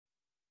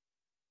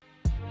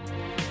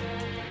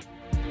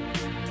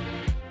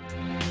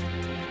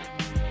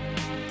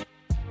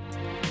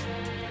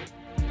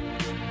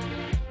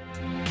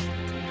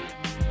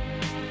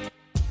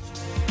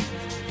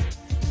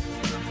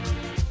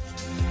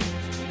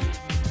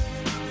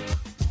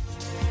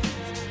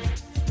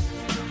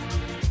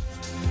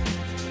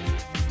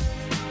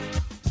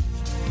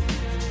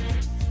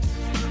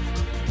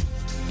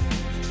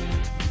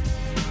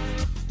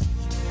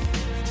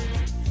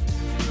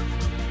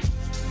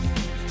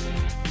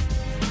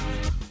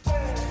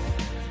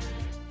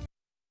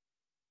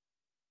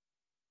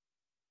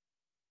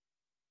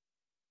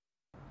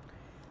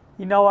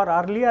In our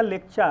earlier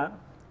lecture,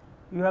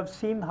 you have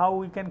seen how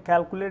we can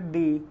calculate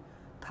the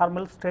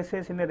thermal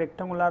stresses in a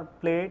rectangular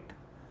plate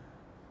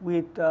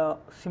with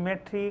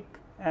symmetric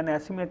and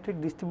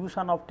asymmetric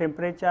distribution of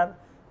temperature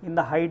in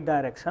the height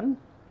direction.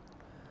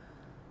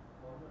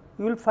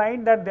 You will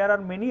find that there are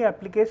many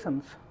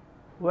applications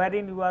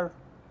wherein you are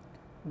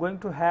going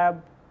to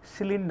have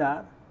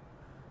cylinder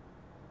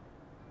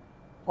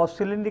or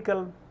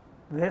cylindrical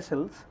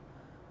vessels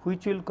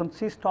which will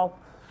consist of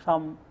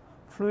some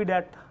fluid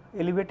at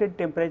elevated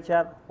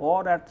temperature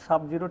or at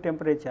sub-zero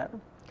temperature,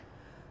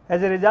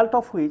 as a result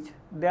of which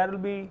there will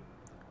be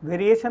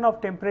variation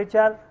of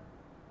temperature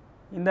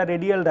in the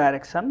radial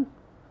direction.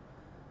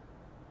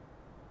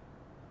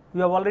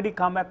 We have already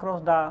come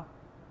across the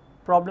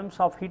problems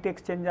of heat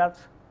exchangers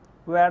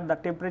where the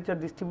temperature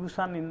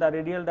distribution in the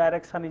radial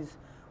direction is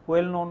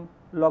well known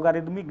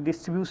logarithmic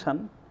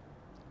distribution.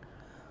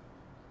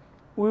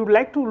 We would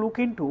like to look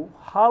into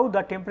how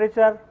the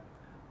temperature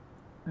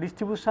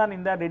distribution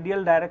in the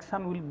radial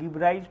direction will give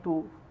rise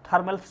to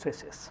thermal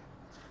stresses.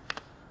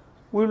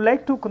 We would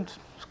like to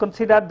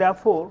consider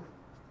therefore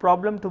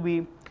problem to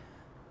be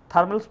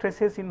thermal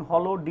stresses in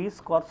hollow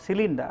disc or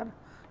cylinder.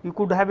 You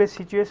could have a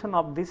situation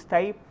of this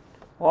type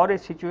or a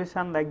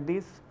situation like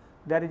this.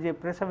 There is a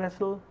pressure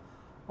vessel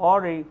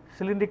or a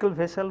cylindrical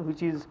vessel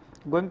which is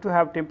going to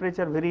have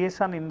temperature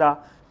variation in the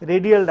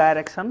radial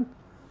direction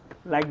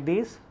like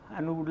this,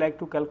 and we would like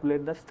to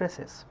calculate the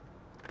stresses.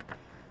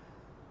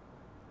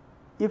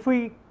 If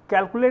we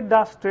calculate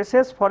the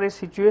stresses for a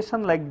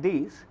situation like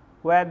this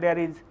where there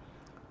is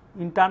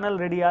internal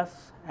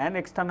radius and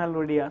external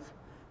radius,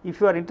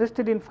 if you are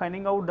interested in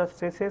finding out the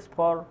stresses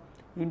for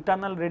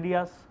internal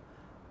radius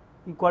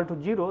equal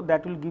to 0,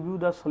 that will give you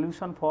the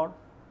solution for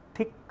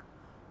thick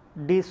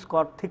disc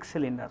or thick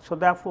cylinder. So,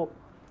 therefore,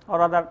 or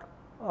rather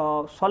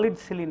solid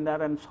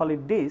cylinder and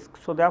solid disc.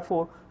 So,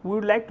 therefore, we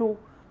would like to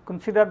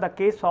consider the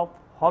case of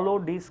hollow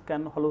disc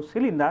and hollow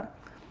cylinder,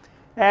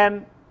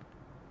 and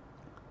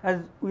as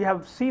we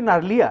have seen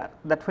earlier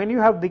that when you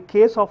have the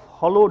case of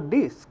hollow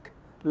disc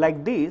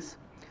like this,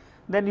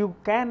 then you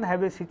can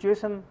have a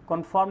situation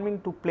conforming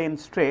to plane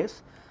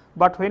stress,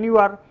 but when you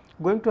are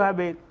going to have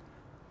a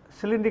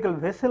cylindrical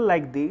vessel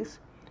like this,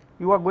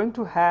 you are going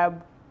to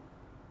have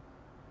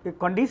a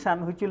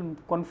condition which will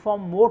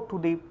conform more to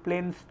the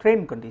plane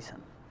strain condition.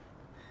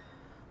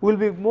 We will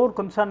be more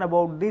concerned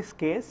about this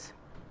case.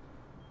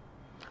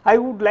 I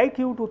would like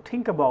you to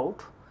think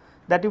about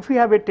that if we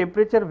have a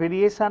temperature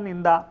variation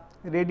in the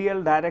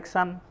radial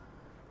direction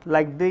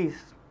like this,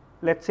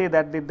 let us say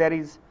that there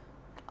is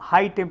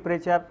high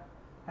temperature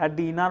at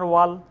the inner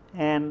wall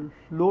and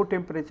low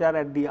temperature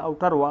at the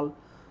outer wall.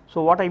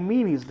 So, what I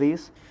mean is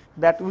this,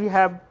 that we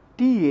have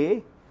T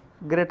A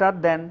greater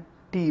than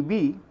T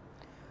B.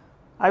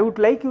 I would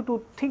like you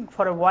to think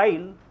for a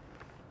while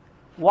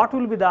what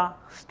will be the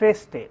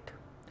stress state,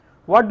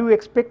 what do you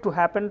expect to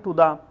happen to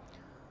the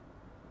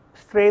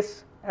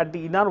stress at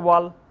the inner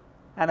wall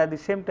and at the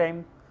same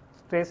time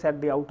stress at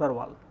the outer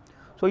wall.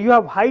 So, you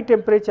have high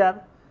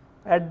temperature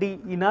at the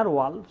inner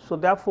wall. So,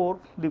 therefore,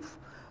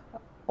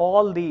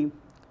 all the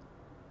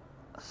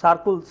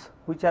circles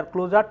which are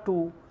closer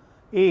to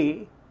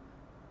A,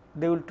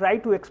 they will try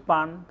to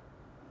expand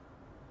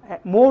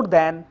more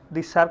than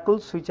the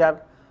circles which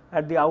are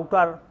at the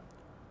outer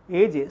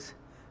edges,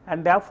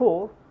 and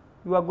therefore,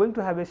 you are going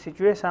to have a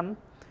situation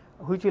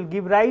which will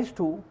give rise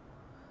to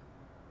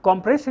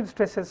compressive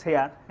stresses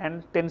here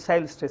and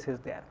tensile stresses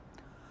there.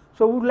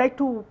 So, we would like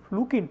to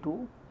look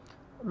into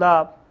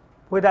the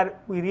whether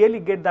we really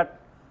get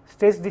that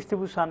stress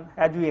distribution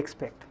as we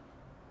expect.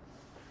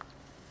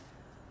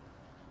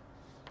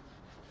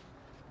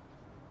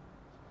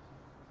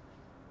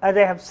 As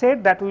I have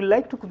said that we will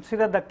like to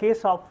consider the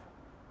case of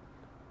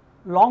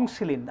long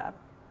cylinder,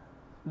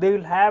 they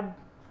will have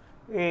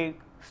a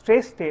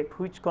stress state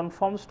which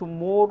conforms to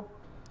more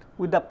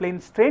with the plane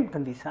strain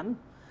condition,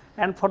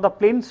 and for the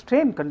plane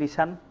strain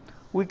condition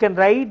we can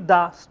write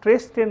the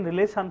stress strain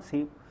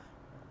relationship,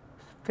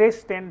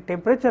 stress strain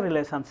temperature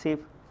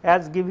relationship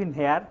as given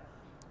here.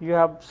 You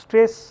have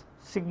stress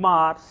sigma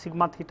r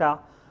sigma theta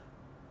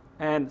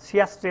and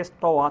shear stress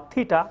tau r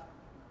theta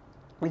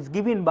is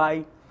given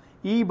by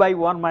E by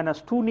 1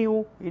 minus 2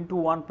 nu into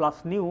 1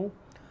 plus nu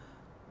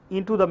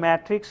into the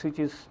matrix which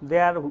is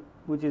there,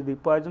 which is the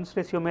Poisson's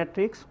ratio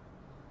matrix,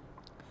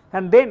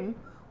 and then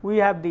we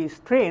have the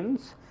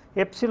strains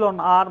epsilon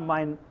r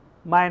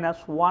minus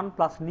 1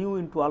 plus nu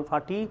into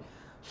alpha t.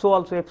 So,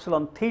 also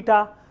epsilon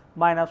theta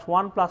minus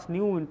 1 plus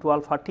nu into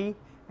alpha t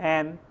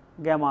and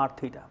gamma r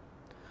theta.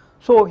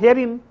 So,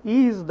 herein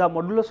E is the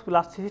modulus of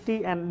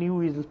elasticity and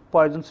nu is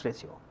Poisson's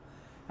ratio,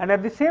 and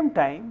at the same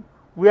time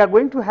we are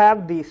going to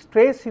have the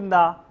stress in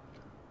the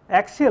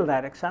axial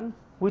direction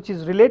which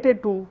is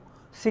related to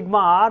sigma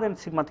r and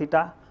sigma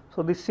theta.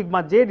 So, this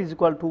sigma z is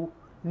equal to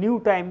nu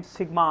times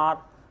sigma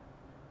r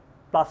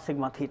plus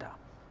sigma theta.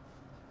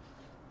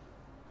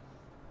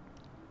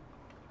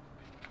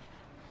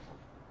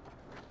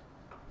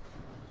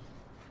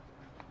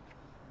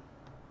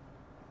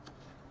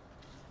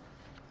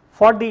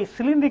 For the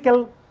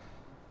cylindrical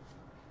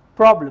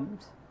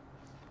problems,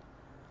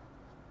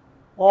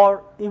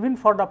 or even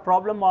for the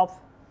problem of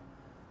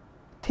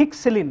thick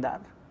cylinder,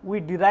 we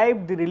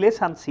derive the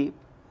relationship,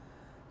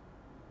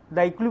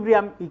 the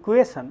equilibrium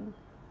equation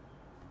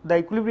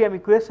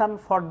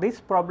for this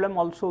problem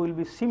also will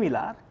be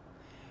similar,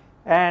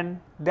 and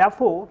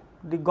therefore,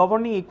 the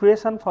governing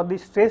equation for the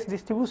stress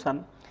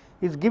distribution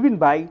is given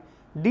by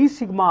d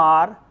sigma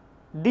r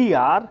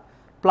dr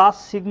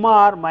plus sigma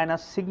r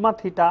minus sigma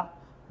theta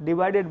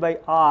divided by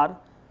r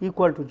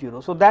equal to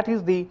 0. So, that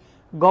is the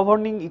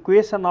governing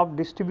equation of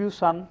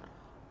distribution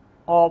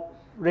of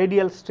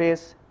radial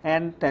stress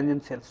and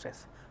tangential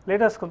stress.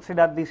 Let us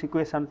consider this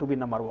equation to be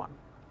number 1.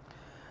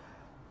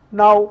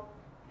 Now,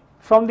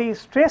 from the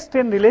stress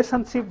strain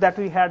relationship that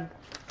we had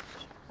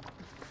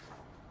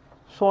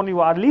shown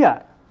you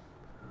earlier,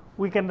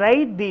 we can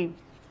write the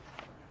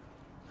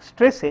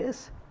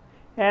stresses,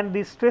 and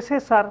the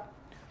stresses are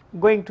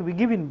going to be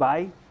given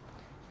by,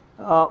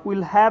 we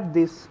will have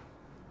this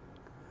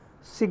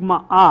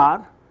sigma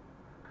r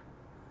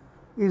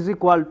is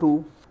equal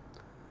to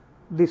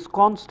this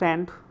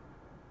constant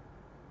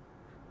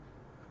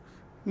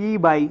E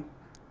by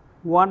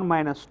 1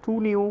 minus 2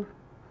 nu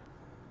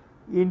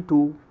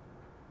into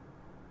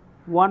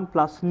 1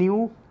 plus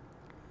nu,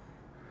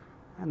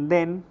 and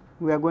then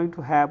we are going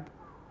to have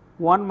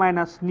 1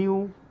 minus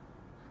nu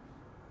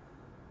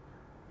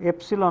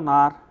epsilon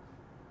r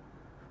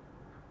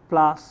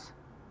plus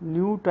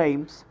nu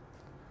times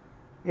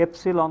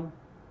epsilon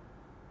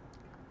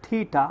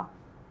theta,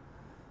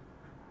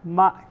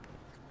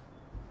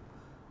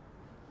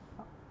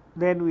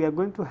 then we are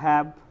going to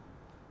have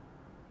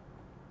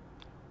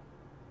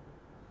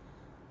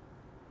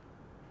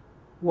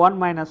one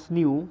minus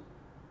nu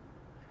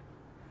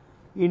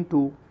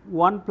into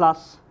 1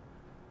 plus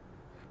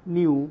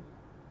nu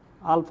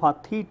alpha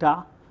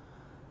theta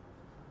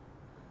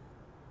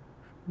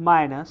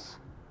minus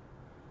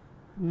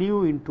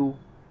nu into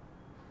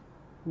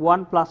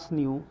 1 plus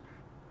nu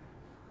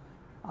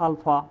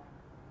alpha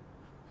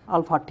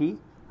t,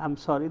 I am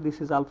sorry,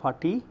 this is alpha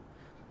t.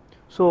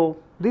 So,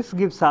 this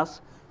gives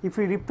us, if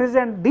we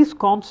represent this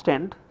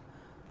constant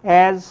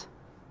as,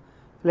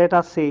 let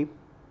us say,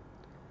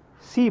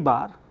 C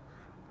bar,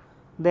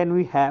 then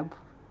we have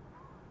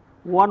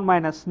 1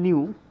 minus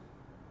nu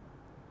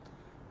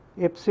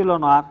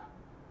epsilon r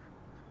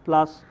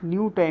plus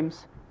nu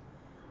times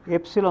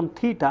epsilon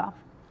theta,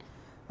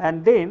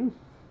 and then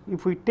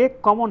if we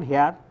take common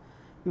here,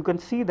 you can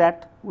see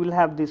that we will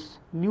have this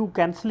nu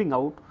cancelling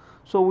out.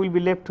 So, we will be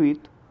left with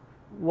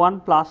 1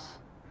 plus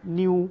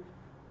nu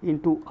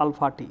into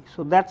alpha t.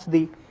 So, that is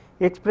the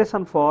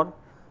expression for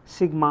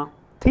sigma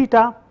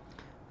theta,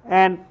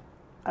 and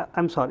I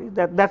am sorry,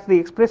 that is the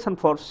expression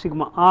for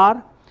sigma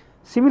r.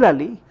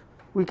 Similarly,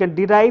 we can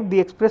derive the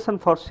expression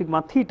for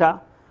sigma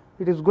theta.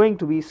 It is going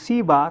to be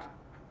C bar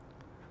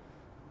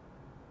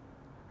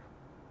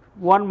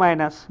 1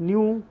 minus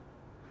nu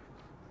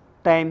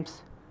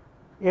times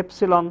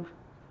epsilon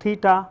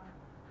theta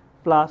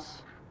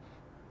plus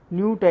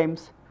nu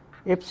times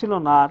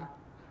epsilon r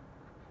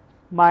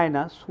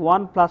minus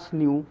 1 plus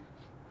nu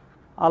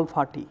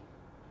alpha t.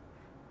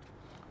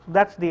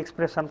 That is the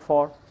expression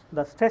for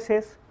the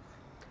stresses.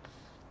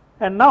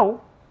 And now,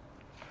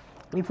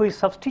 if we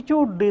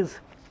substitute these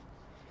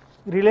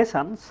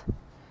relations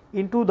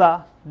into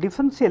the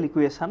differential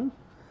equation,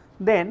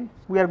 then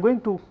we are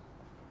going to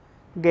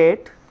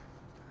get,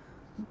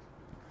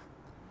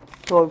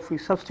 so if we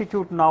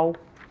substitute now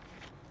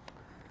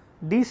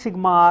d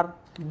sigma r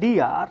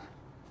dr,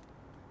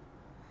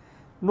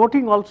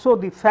 noting also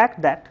the fact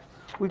that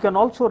we can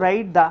also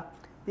write the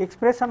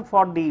expression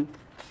for the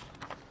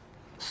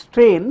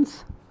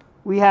strains.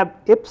 We have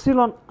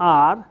epsilon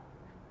r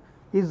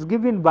is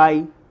given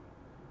by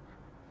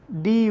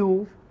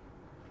du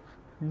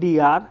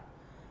dr,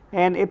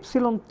 and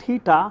epsilon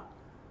theta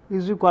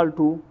is equal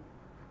to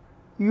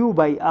u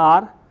by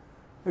r.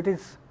 It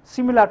is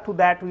similar to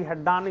that we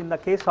had done in the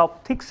case of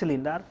thick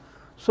cylinder.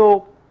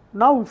 So,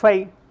 now if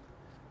I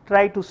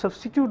try to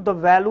substitute the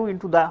value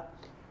into the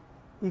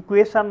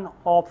equation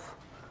of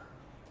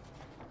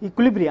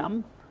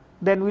equilibrium,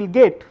 then we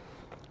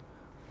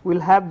will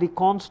have the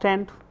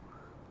constant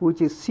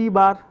which is C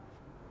bar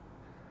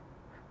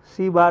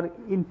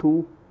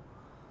into,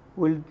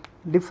 we will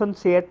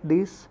differentiate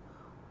this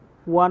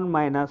 1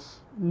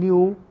 minus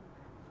nu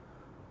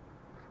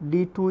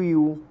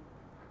d2u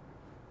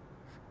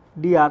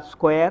dr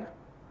square,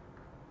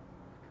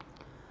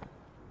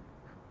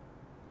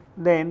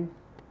 then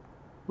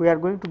we are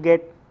going to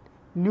get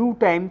nu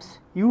times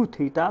u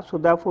theta. So,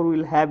 therefore, we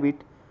will have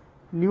it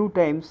nu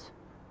times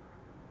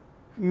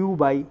u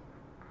by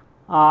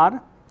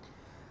r,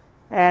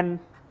 and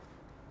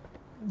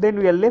then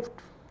we are left,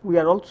 we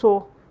are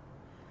also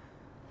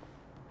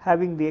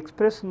having the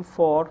expression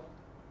for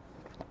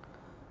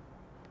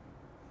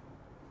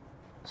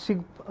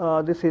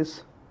this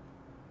is,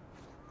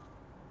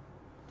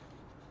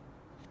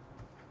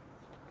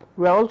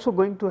 we are also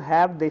going to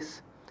have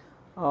this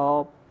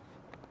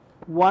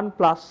 1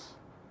 plus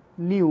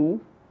nu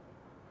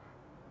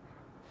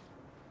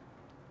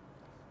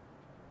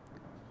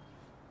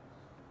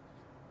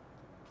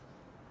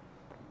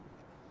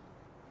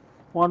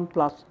 1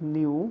 plus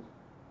nu.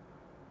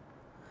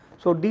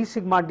 So, d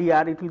sigma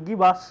dr, it will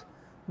give us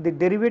the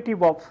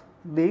derivative of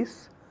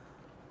this.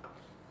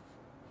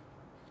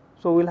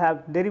 So, we will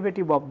have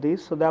derivative of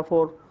this. So,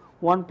 therefore,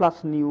 1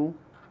 plus nu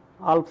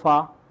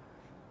alpha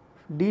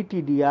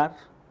dt dr.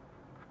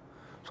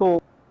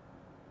 So,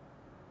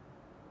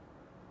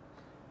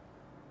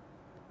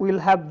 we will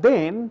have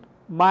then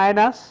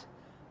minus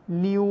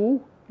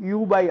nu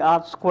u by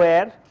r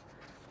square,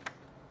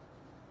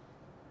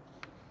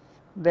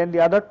 then the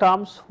other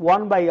terms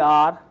 1 by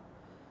r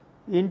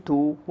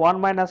into 1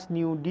 minus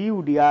nu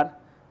du dr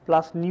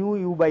plus nu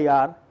u by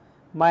r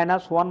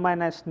minus 1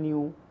 minus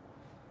nu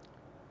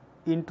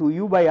into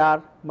u by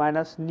r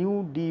minus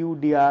nu du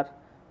dr,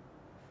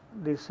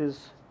 this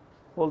is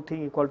whole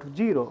thing equal to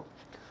 0.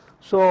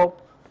 So,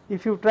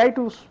 if you try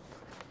to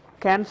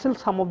cancel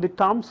some of the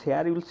terms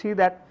here, you will see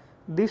that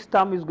this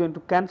term is going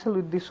to cancel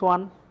with this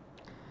one,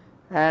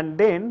 and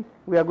then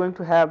we are going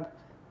to have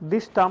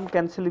this term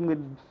cancelling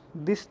with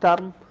this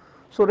term.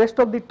 So, rest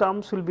of the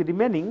terms will be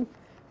remaining,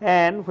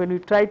 and when we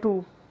try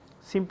to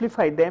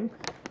simplify them,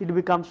 it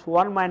becomes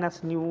 1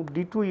 minus nu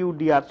d2u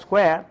dr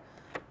square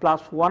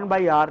plus 1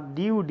 by r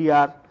du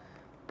dr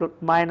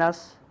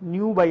minus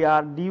nu by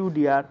r du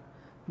dr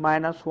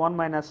minus 1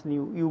 minus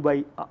nu u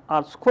by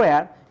r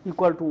square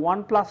equal to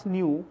 1 plus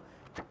nu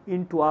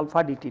into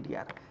alpha dt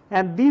dr.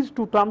 And these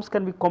two terms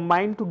can be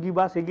combined to give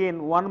us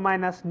again 1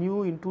 minus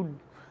nu into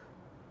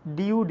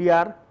du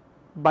dr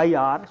by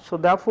r. So,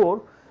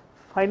 therefore,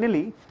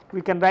 finally,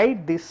 we can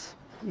write this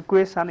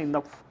equation in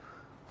the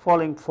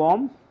following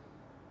form: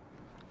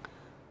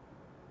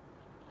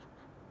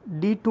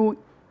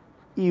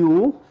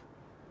 d2u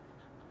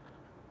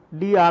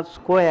dr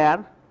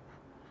square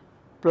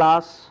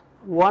plus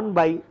 1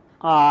 by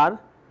r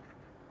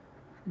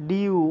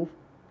du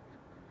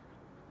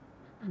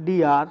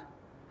dr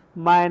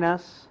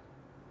minus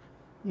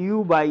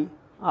u by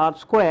r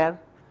square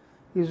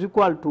is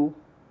equal to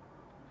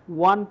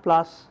 1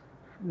 plus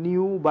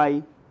nu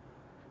by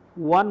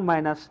 1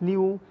 minus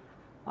nu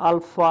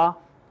alpha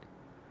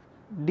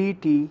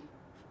dt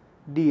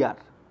dr.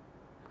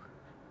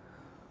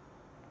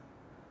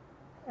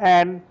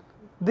 And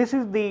this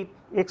is the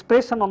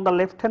expression on the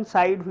left hand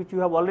side, which you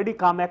have already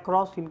come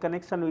across in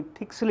connection with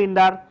thick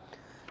cylinder,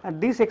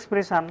 and this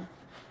expression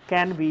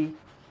can be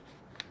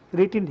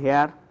written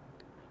here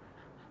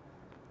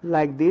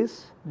like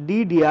this: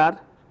 d dr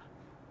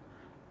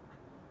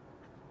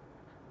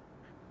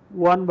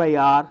 1 by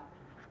r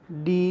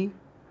d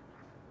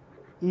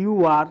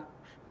ur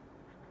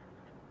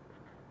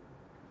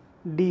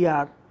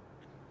dr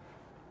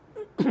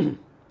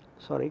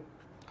sorry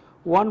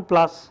 1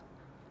 plus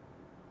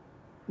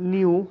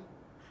nu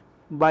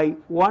by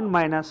 1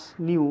 minus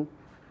nu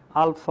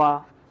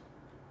alpha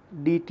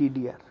dt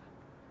dr.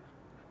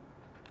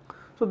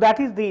 So, that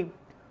is the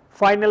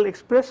final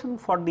expression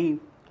for the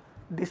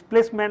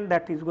displacement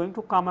that is going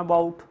to come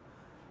about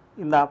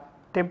in the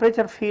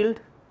temperature field,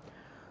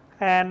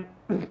 and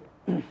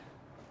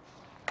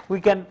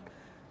we can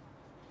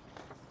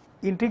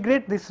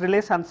integrate this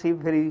relationship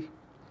very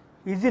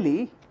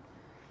easily,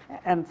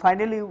 and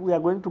finally, we are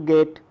going to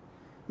get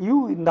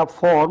u in the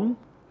form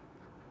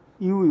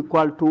u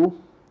equal to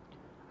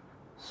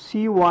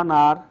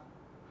C1r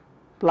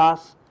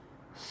plus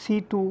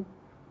C2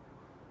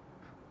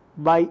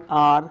 by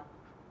r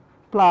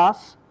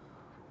plus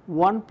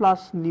 1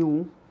 plus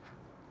nu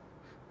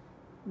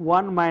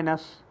 1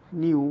 minus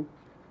nu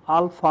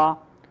alpha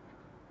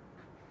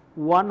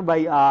 1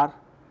 by r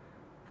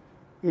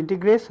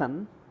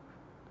integration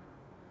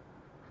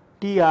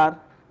dr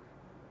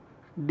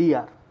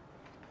dr.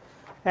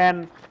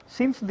 And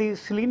since the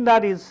cylinder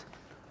is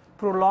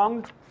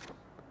prolonged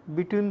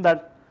between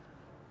the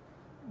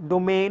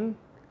domain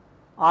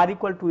r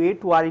equal to a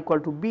to r equal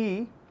to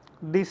b,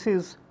 this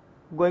is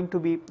going to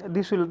be,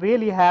 this will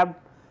really have,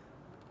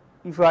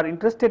 if you are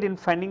interested in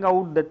finding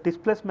out the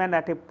displacement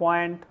at a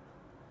point,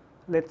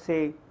 let us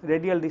say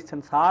radial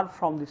distance r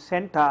from the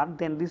center,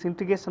 then this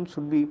integration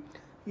should be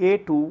a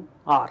to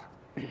r.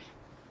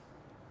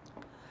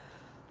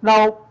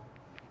 Now,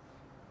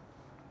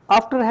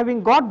 after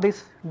having got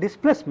this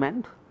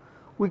displacement,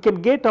 we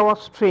can get our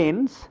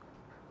strains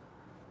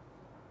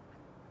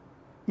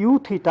u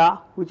theta,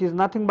 which is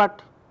nothing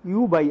but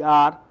u by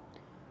r,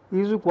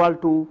 is equal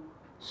to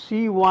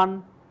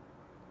C1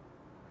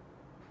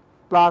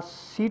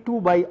 plus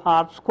C2 by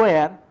r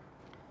square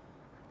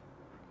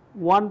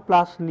 1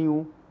 plus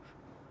nu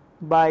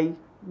by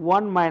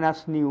 1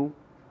 minus nu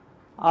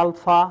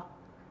alpha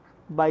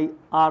by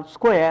r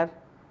square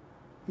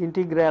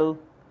integral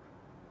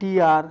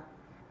dr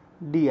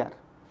dr.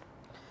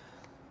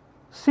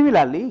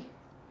 Similarly,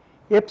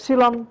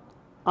 epsilon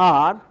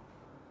r,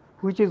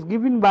 which is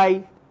given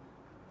by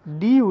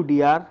du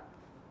dr,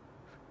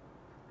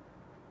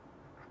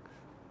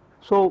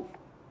 so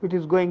it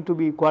is going to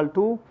be equal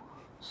to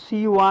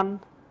C1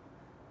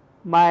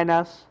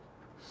 minus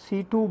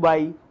C2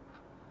 by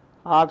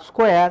r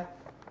square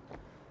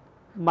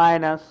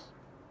minus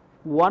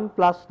 1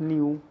 plus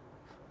nu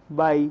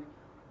by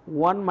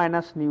 1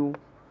 minus nu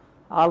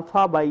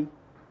alpha by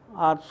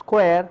r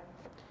square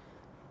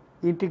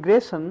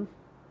integration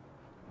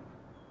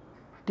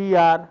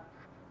Tr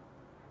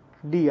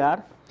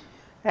dr,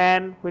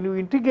 and when you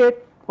integrate,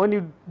 when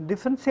you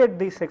differentiate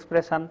this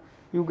expression,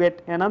 you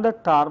get another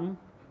term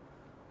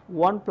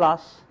 1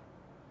 plus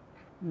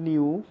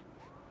nu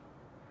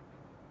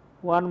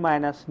 1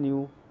 minus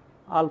nu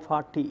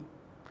alpha t.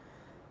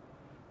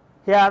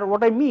 Here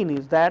what I mean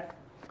is that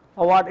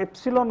our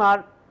epsilon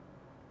r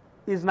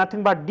is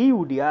nothing but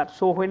du dr.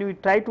 So, when we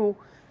try to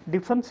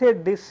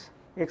differentiate this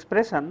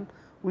expression,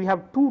 we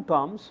have two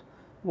terms,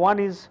 one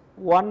is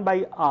 1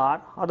 by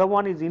r, other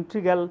one is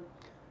integral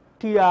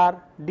Tr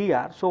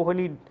dr. So, when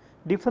we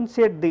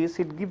differentiate this,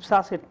 it gives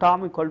us a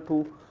term equal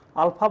to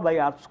alpha by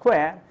r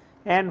square,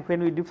 and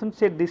when we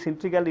differentiate this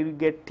integral, we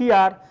get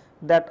Tr,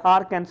 that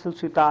r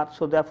cancels with r.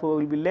 So, therefore,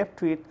 we will be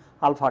left with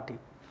alpha t.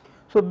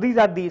 So, these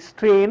are the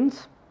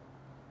strains,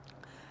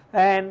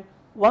 and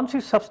once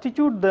we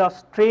substitute the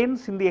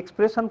strains in the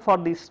expression for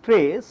the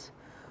stress,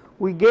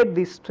 we get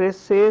the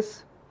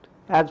stresses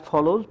as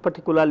follows,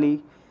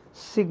 particularly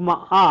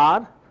sigma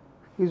r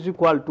is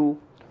equal to,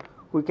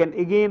 we can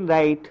again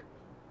write,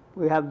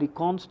 we have the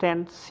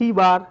constant c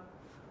bar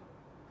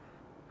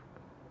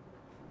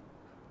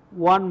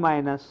 1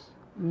 minus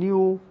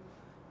nu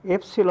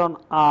epsilon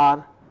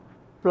r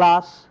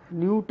plus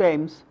nu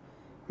times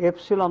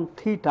epsilon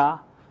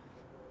theta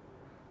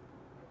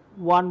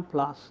 1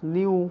 plus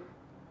nu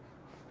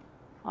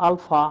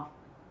alpha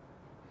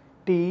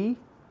t,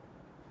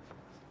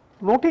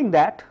 noting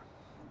that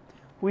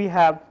we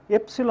have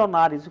epsilon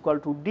r is equal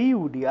to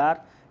du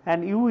dr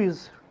and u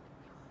is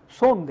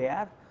shown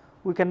there.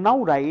 We can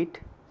now write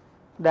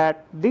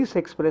that this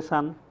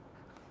expression,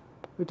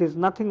 it is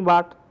nothing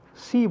but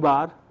c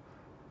bar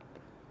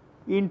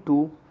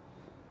into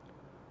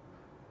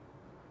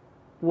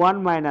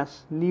 1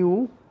 minus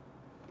nu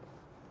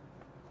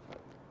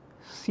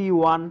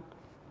c1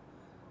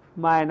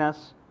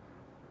 minus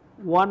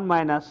 1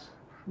 minus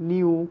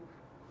nu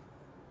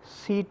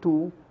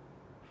c2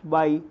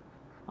 by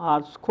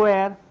r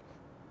square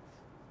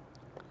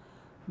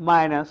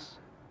minus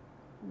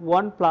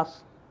 1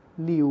 plus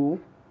nu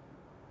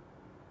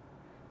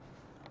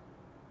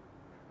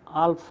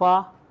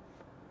alpha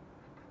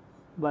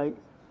by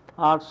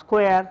r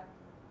square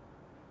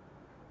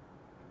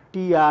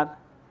Tr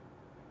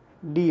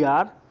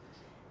dr,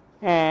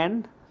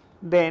 and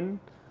then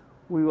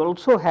we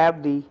also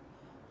have the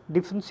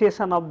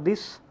differentiation of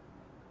this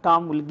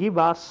term will give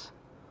us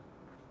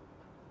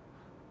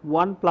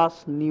 1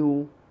 plus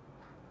nu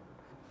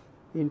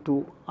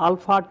into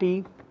alpha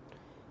t,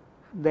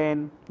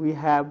 then we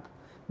have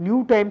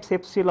nu times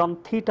epsilon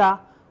theta,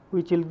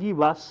 which will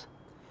give us,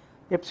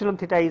 epsilon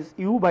theta is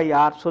u by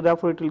r. So,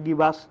 therefore, it will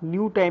give us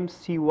nu times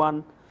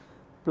c1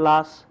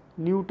 plus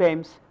nu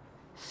times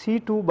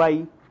c2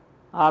 by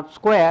r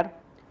square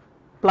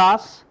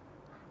plus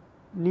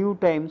nu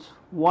times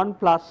 1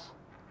 plus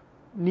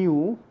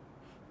nu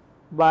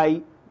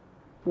by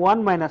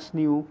 1 minus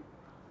nu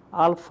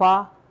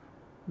alpha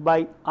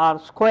by r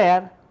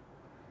square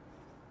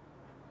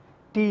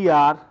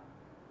Tr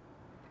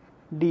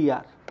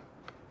dr.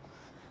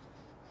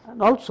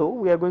 And also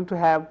we are going to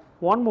have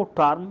one more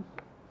term,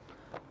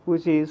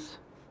 which is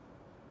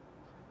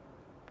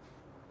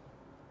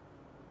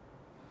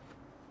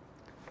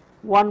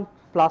one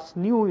plus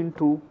nu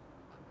into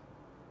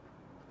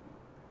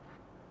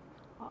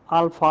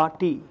alpha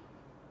t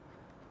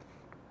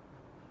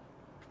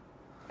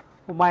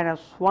minus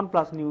 1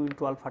 plus nu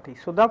into alpha t.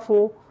 So,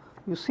 therefore,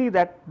 you see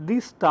that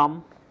this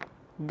term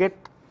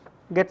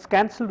gets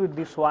cancelled with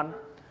this one.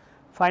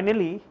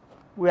 Finally,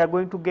 we are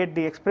going to get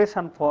the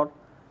expression for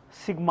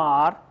sigma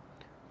r.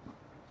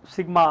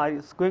 Sigma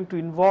is going to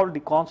involve the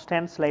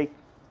constants like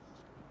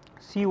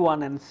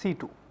C1 and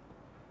C2.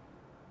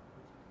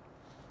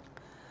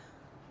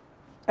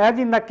 As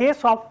in the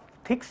case of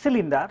thick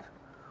cylinder,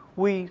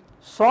 we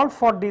solve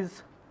for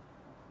these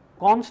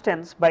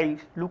constants by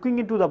looking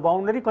into the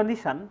boundary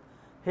condition.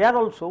 Here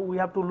also we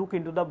have to look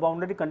into the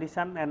boundary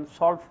condition and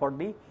solve for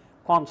the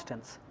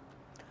constants.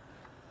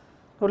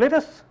 So, let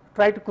us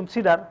try to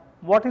consider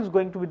what is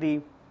going to be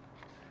the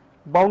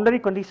boundary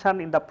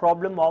condition in the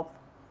problem of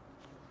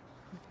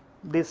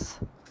this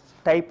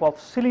type of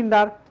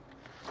cylinder.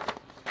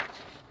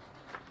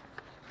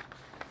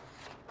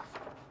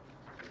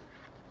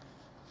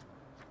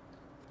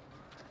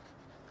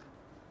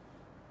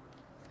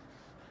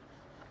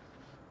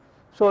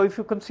 So, if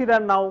you consider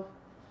now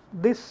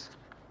this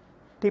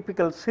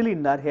typical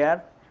cylinder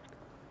here,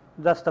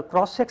 just the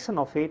cross section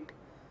of it,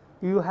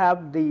 you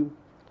have the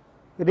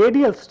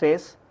radial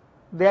stress,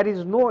 there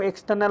is no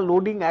external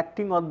loading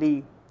acting on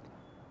the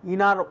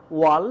inner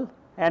wall,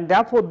 and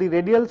therefore, the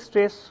radial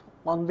stress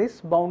on this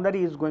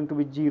boundary is going to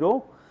be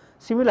 0.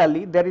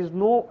 Similarly, there is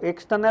no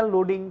external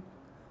loading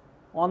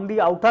on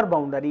the outer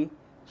boundary.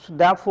 So,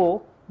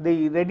 therefore,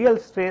 the radial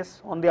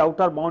stress on the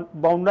outer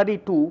boundary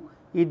too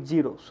is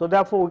 0. So,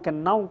 therefore, we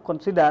can now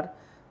consider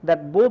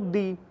that both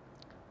the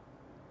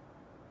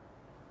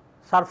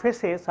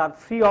surfaces are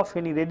free of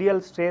any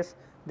radial stress,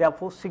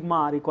 therefore, sigma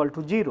r equal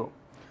to 0.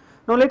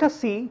 Now, let us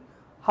see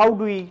how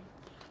do we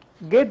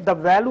get the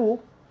value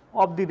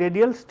of the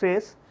radial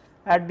stress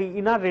at the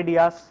inner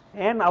radius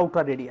and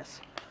outer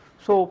radius.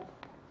 So,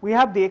 we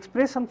have the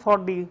expression for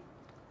the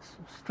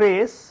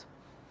stress,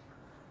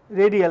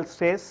 radial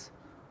stress,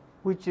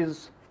 which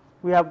is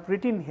we have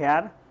written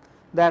here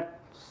that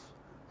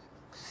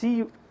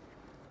C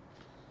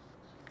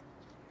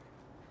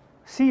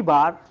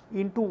bar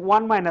into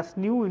 1 minus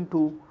nu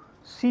into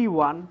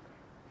C1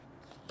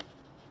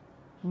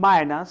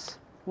 minus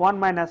 1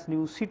 minus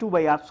nu C2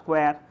 by r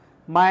square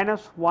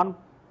minus 1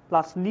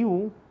 plus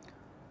nu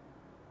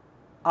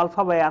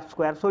alpha by r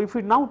square. So, if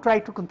we now try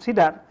to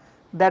consider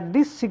that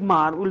this sigma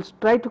r, we will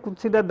try to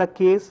consider the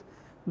case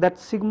that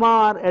sigma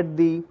r at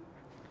the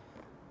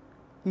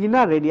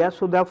inner radius.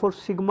 So, therefore,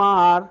 sigma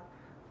r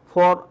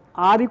for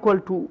r equal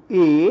to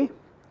a,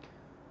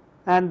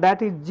 and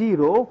that is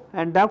 0,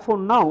 and therefore,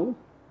 now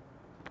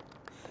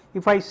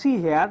if I see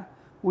here,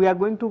 we are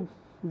going to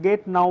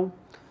get now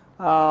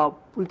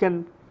we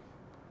can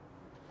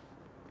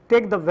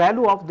take the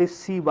value of this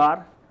C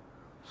bar.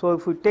 So,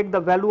 if we take the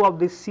value of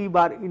this C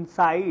bar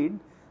inside,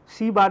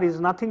 C bar is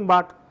nothing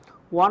but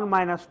 1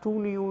 minus 2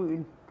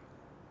 nu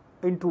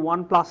into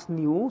 1 plus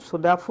nu. So,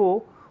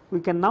 therefore, we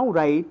can now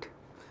write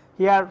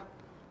here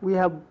we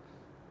have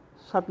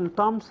certain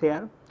terms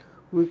here,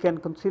 we can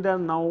consider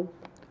now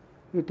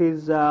it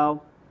is C1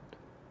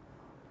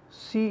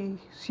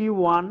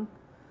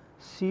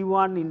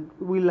 in,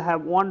 we will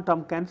have one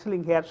term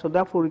cancelling here. So,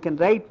 therefore, we can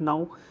write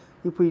now,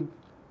 if we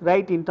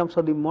write in terms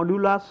of the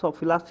modulus of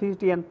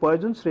elasticity and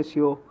Poisson's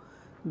ratio,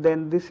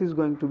 then this is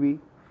going to be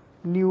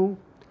nu,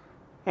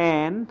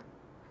 and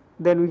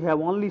then we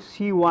have only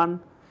C1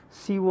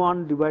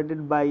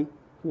 divided by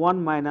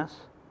 1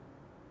 minus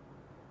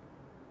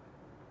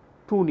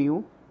 2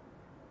 nu,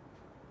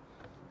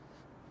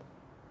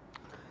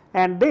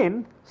 and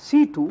then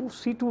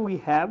C2 we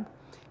have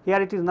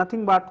here, it is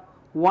nothing but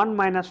 1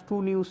 minus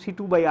 2 nu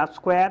C2 by r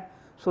square.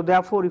 So,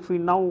 therefore, if we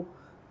now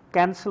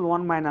cancel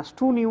 1 minus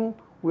 2 nu,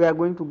 we are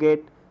going to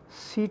get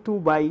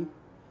C2 by,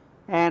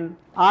 and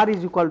r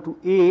is equal to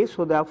a.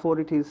 So, therefore,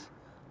 it is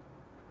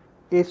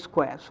a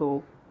square.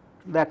 So,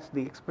 that is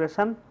the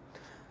expression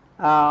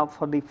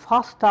for the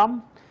first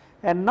term.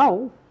 And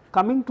now,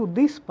 coming to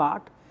this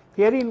part,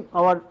 here in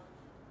our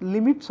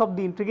limits of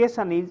the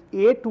integration is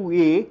a to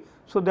a.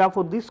 So,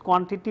 therefore, this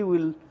quantity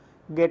will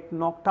get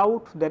knocked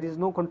out, there is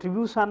no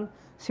contribution.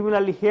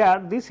 Similarly, here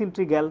this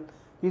integral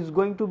is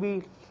going to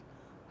be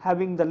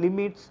having the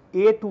limits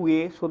a to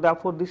a. So,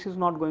 therefore, this is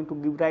not going to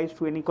give rise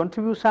to any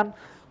contribution.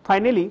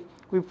 Finally,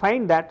 we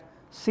find that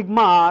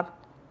sigma r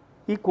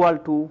equal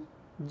to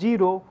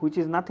 0, which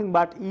is nothing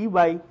but E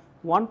by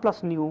 1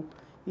 plus nu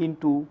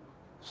into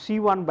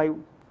C1 by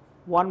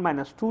 1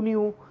 minus 2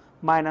 nu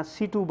minus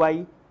C2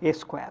 by a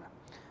square.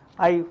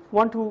 I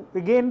want to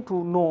again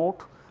to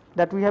note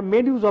that we have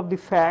made use of the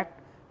fact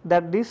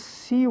that this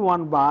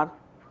C1 bar,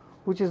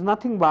 which is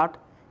nothing but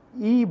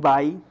E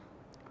by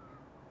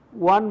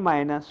 1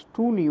 minus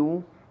 2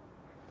 nu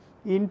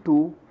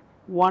into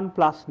 1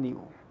 plus nu.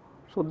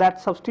 So,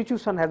 that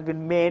substitution has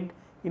been made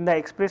in the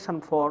expression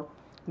for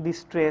the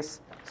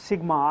stress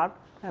sigma r,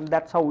 and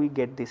that is how we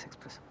get this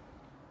expression.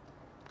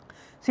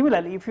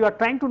 Similarly, if you are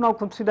trying to now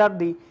consider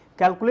the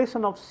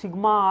calculation of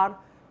sigma r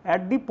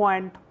at the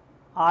point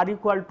r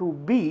equal to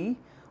b,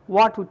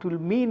 what it will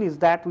mean is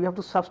that we have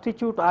to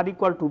substitute r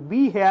equal to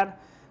b here,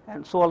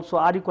 and so also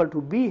r equal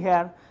to b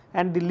here,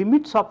 and the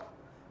limits of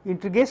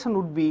integration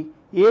would be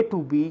a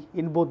to b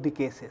in both the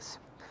cases.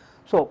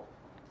 So,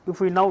 if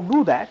we now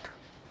do that,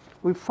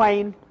 we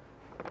find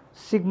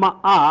sigma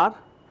r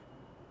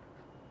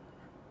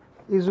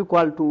is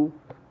equal to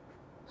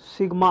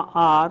sigma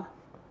r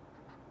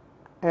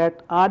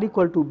at r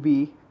equal to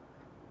b,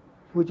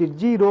 which is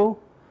 0,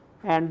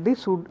 and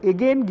this would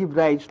again give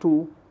rise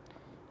to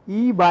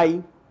E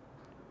by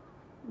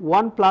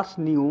 1 plus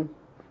nu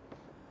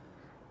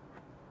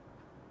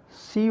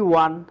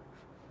C1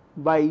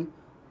 by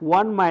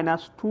 1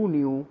 minus 2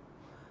 nu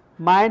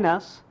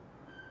minus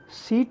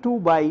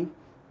C2 by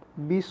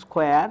b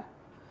square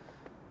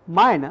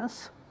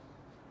minus,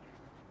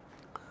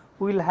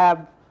 we will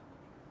have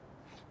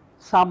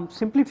some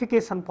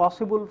simplification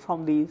possible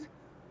from these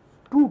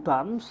two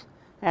terms,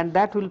 and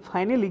that will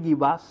finally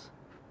give us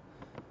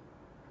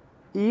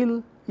E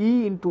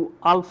into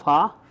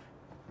alpha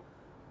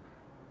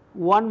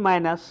 1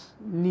 minus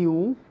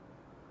nu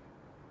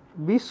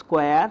b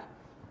square,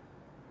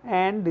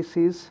 and this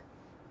is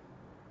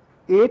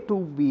a to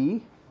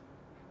b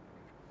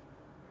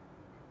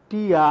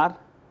tr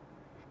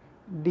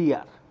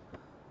dr.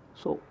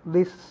 So,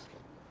 this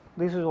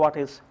is what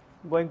is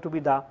going to be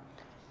the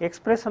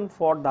expression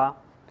for the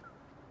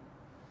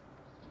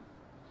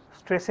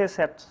stresses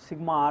at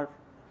sigma r,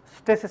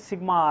 stresses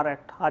sigma r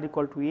at r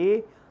equal to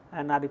a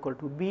and r equal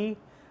to b,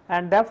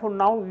 and therefore,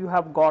 now you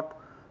have got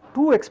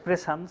two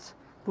expressions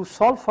to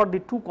solve for the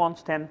two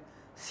constants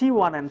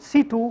C1 and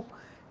C2,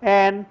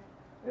 and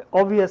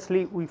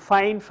obviously we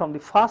find from the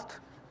first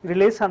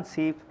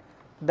relationship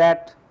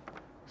that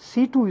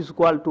C2 is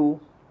equal to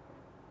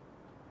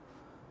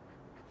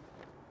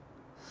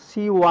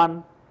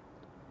C1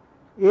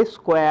 a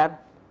square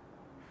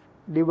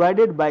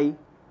divided by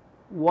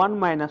 1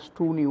 minus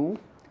 2 nu.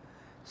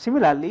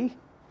 Similarly,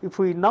 if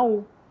we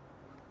now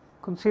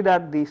consider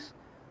this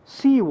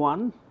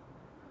C1,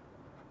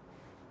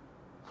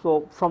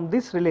 so from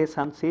this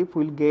relationship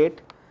we will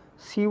get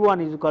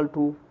C1 is equal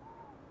to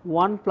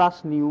 1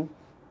 plus nu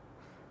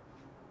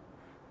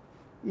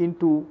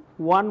into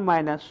 1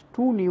 minus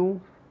 2 nu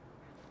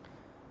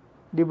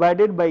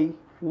divided by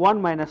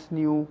 1 minus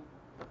nu,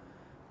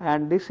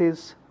 and this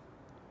is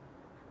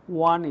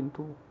 1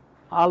 into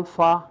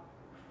alpha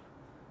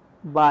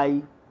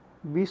by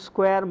b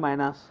square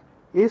minus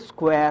a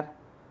square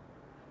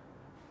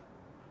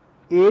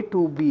a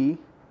to b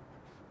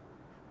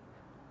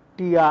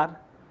tr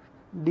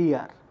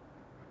dr.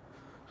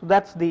 So,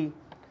 that is the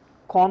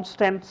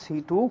constant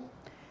C2,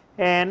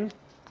 and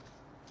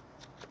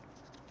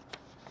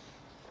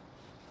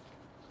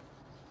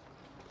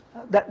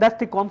that is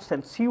the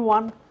constant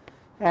C1,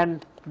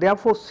 and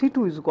therefore,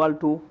 C2 is equal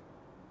to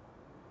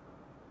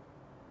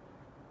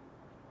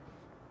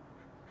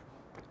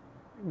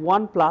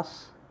 1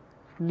 plus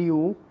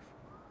nu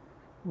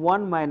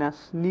 1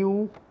 minus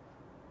nu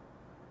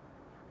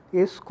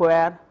a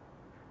square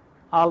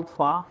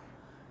alpha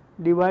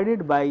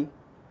divided by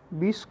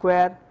b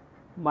square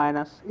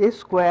minus a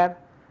square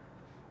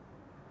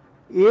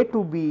a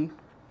to b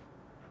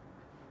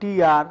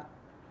tr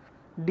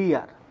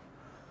dr.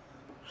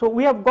 So,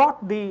 we have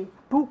got the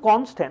two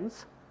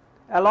constants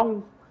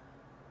along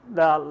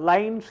the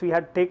lines we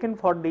had taken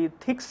for the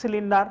thick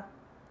cylinder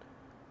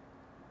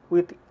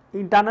with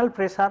internal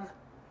pressure,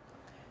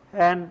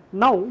 and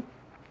now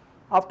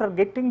after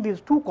getting these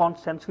two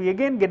constants we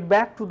again get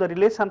back to the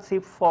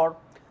relationship for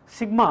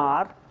sigma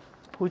r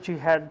which we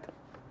had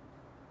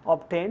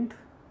obtained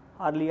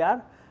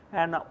earlier,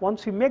 and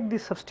once we make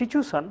this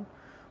substitution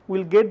we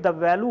will get the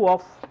value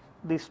of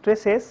the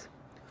stresses.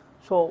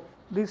 So,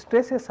 these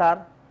stresses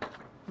are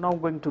now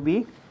going to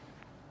be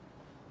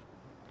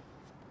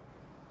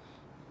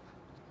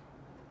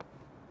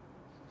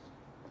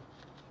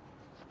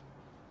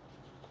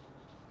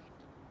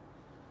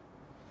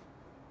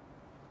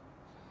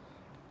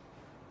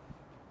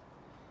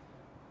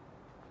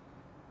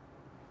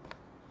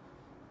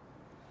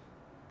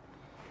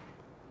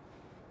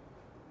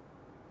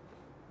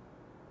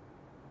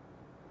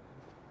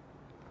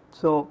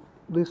so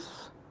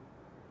this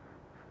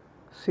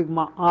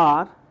sigma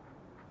r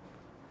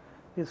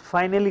is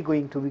finally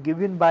going to be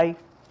given by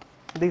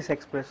this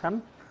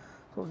expression.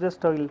 So,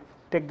 just I will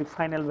take the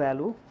final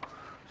value.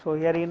 So,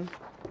 herein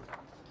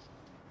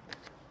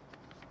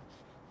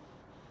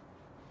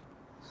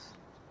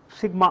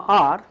sigma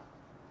r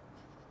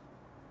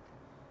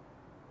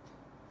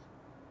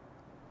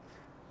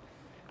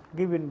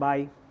given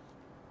by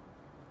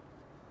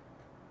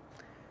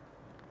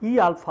E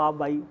alpha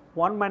by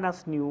 1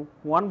 minus nu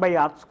 1 by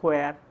r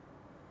square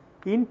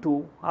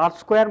into r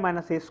square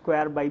minus a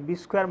square by b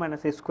square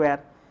minus a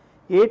square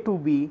a to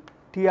b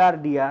tr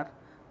dr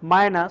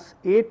minus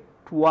a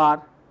to r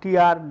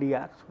tr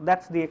dr. So,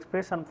 that is the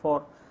expression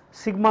for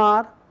sigma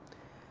r,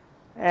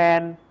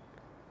 and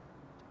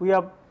we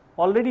have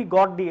already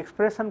got the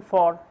expression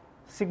for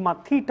sigma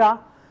theta,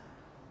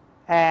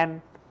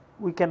 and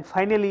we can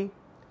finally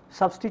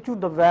substitute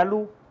the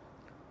value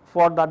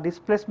for the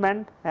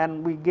displacement,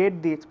 and we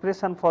get the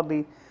expression for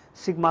the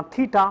sigma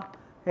theta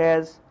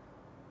as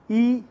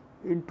E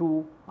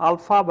into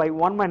alpha by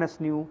 1 minus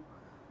nu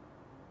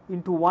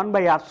into 1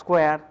 by r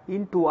square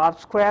into r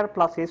square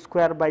plus a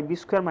square by b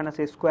square minus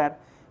a square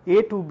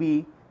a to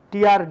b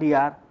tr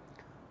dr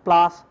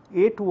plus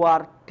a to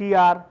r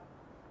tr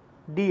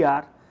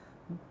dr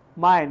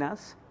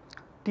minus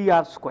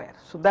tr square.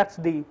 So, that is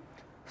the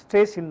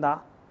stress in the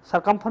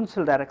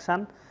circumferential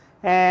direction,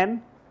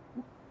 and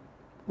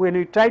when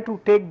we try to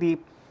take the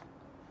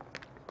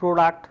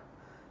product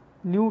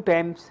nu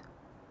times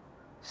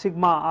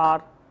sigma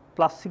r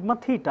plus sigma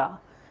theta,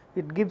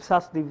 it gives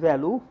us the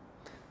value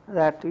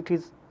that it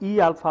is E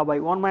alpha by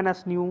 1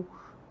 minus nu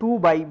 2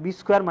 by b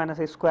square minus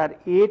a square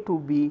a to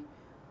b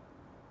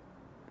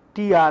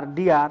tr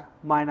dr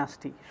minus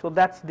t. So,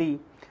 that is the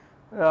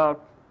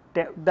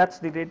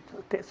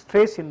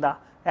stress in the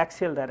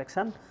axial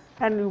direction,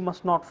 and you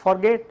must not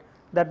forget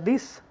that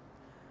this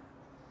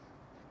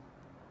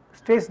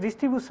stress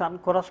distribution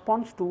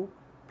corresponds to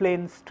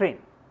plane strain.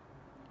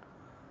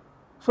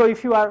 So,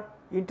 if you are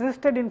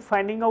interested in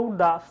finding out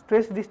the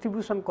stress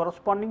distribution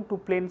corresponding to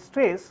plane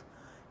stress,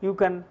 you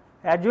can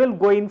as well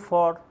go in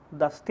for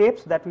the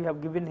steps that we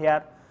have given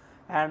here,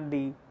 and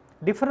the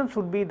difference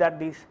would be that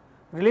this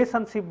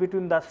relationship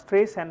between the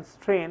stress and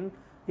strain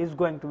is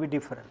going to be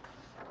different,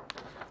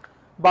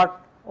 but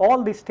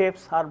all the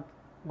steps are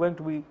going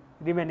to be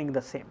remaining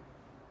the same.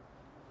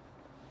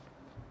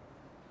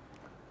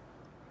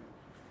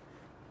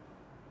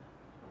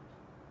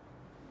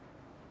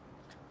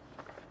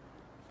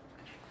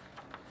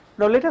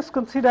 Now, let us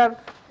consider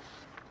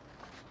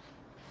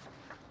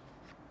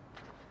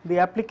the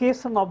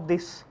application of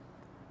this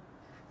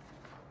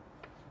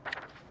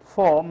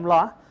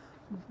formula.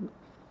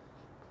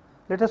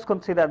 Let us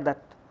consider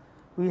that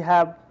we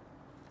have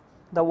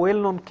the well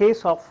known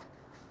case of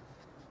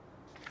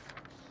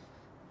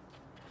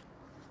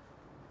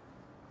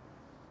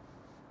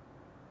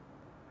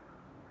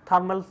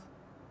thermal,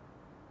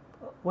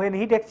 when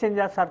heat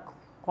exchangers are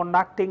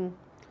conducting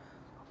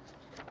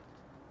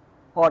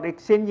or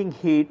exchanging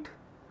heat,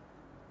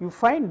 you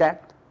find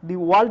that the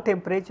wall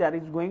temperature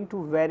is going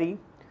to vary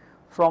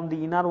from the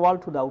inner wall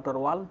to the outer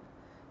wall,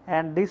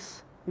 and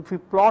this, if we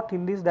plot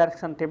in this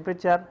direction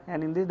temperature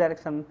and in this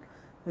direction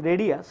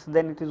radius,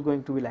 then it is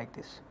going to be like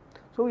this.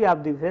 So, we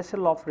have the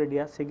vessel of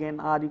radius again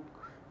r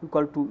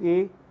equal to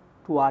A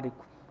to r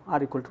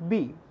equal to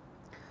B,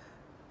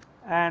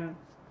 and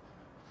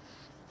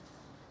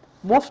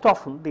most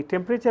often the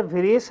temperature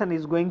variation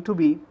is going to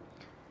be,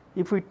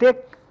 if we take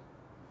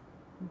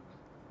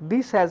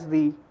this as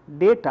the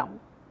datum,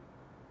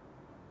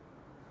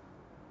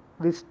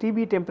 this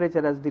Tb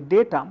temperature as the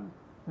datum,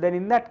 then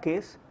in that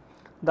case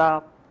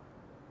the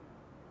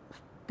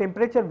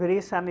temperature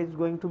variation is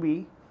going to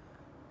be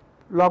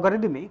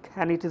logarithmic,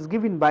 and it is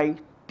given by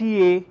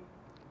Ta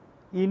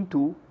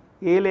into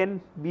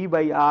ln B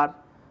by R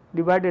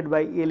divided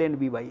by ln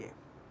B by A.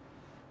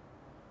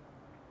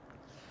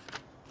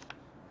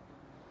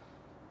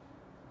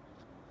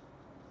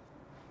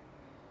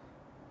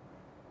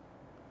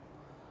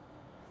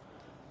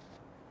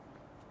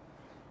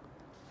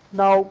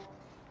 Now,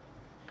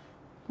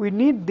 we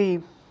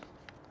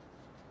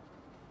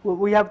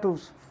have to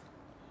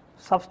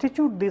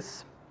substitute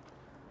this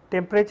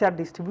temperature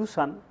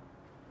distribution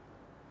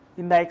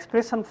in the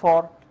expression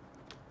for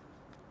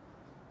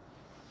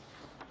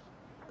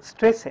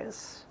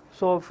stresses.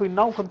 So, if we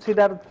now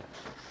consider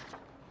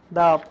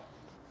the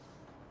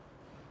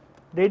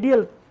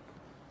radial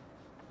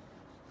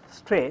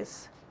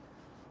stress,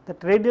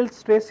 that radial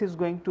stress is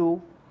going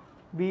to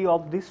be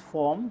of this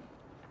form: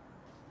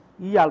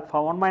 E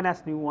alpha 1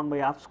 minus nu 1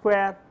 by r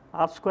square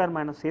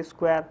minus a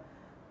square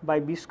by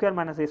b square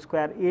minus a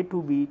square a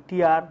to b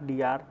Tr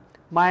dr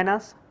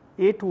minus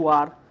a to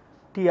r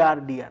Tr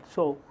dr.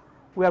 So,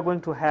 we are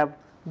going to have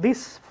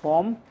this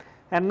form,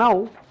 and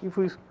now if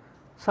we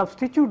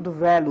substitute the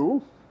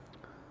value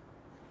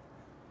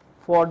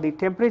for the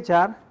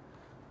temperature,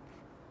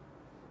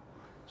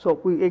 so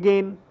we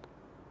again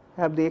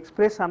have the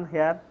expression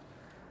here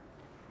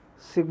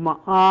sigma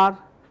r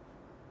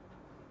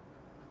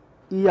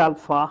E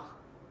alpha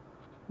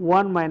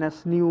 1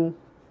 minus nu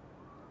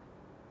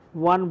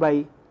 1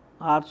 by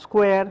r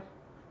square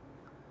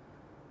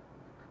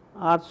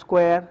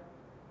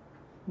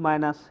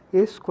minus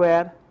a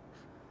square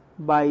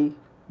by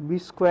b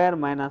square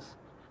minus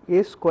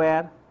a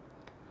square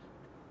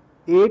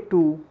a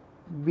to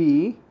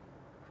b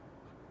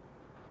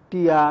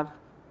Tr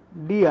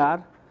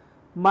dr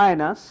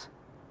minus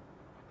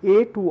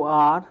a to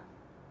r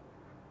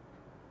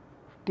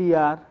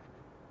Tr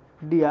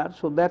dr.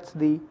 So, that is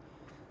the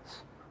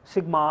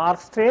sigma r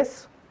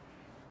stress.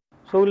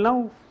 So, we will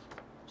now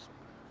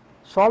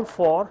solve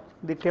for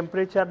the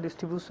temperature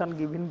distribution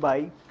given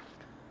by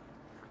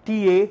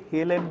Ta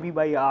ln B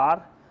by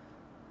R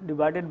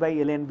divided by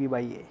ln B by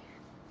A.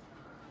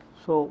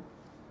 So,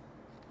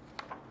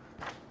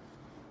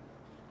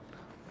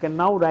 we can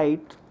now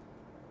write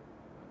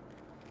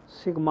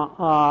sigma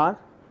r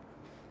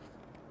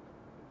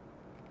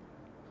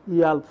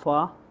E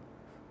alpha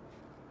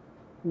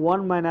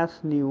 1 minus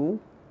nu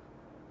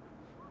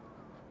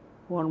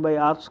 1 by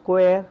r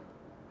square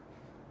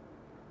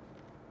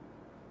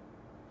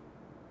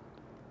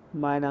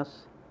minus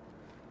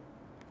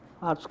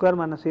r square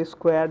minus a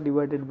square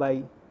divided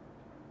by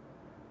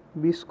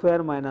b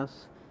square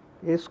minus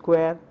a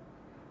square,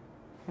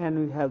 and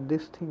we have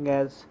this thing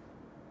as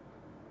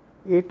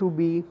a to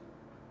b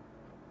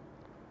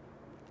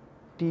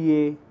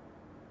Ta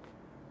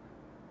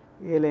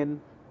ln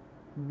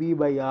B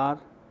by R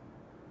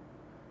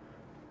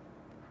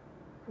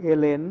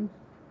ln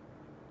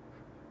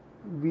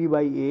B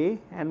by A,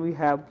 and we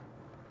have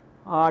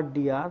R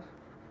dr.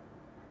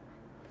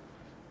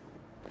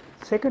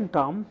 Second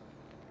term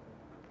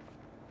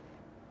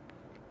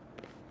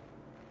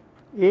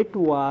A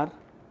to R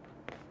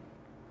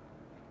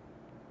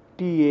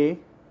Ta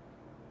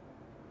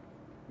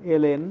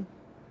ln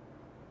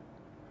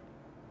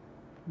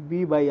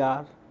B by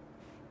R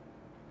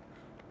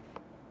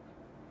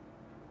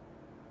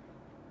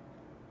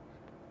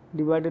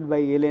divided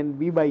by ln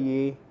B by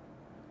A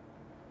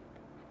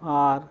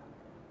R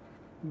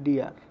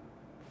dr.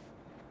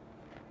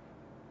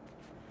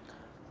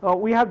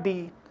 We have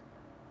the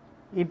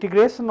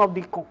integration of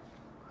the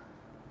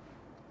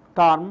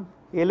term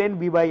ln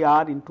B by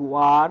R into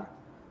R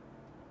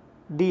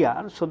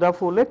dr. So,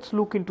 therefore, let us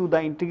look into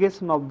the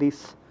integration of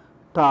this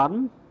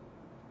term.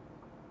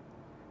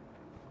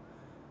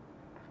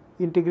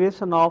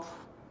 Integration of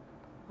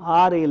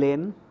R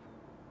ln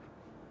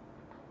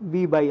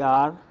B by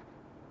R.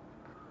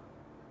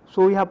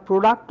 So, we have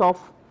product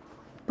of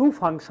two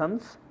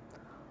functions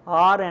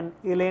R and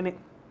ln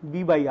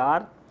B by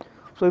R.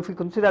 So, if we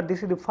consider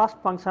this is the first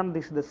function,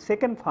 this is the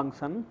second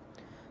function,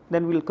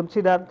 then we will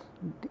consider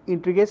the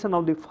integration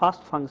of the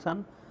first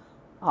function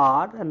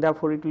R, and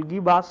therefore, it will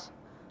give us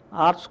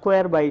R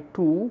square by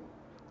 2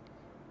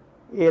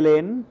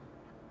 ln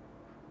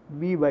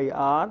b by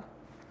r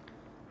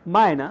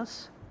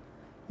minus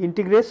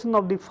integration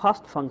of the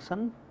first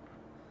function,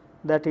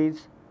 that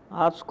is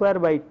r square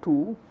by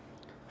 2.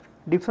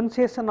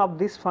 Differentiation of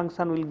this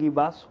function will give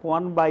us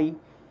 1 by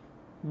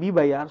b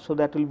by r, so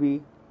that will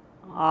be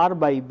r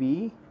by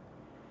b,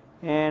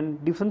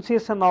 and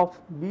differentiation of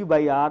b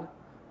by r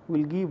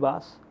will give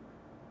us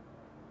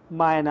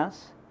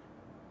minus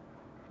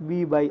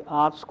b by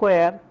r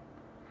square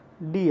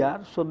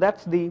dr. So, that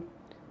is the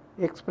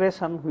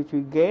expression which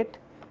we get,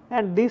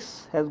 and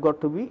this has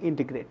got to be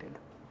integrated.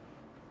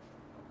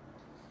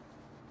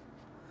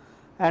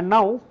 And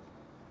now,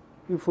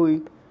 if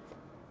we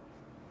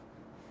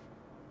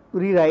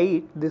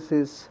rewrite, this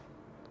is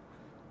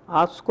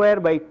r square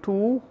by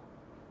 2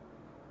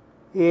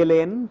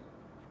 ln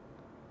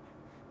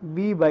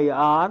b by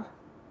r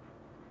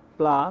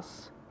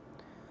plus,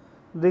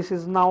 this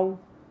is now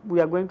we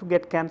are going to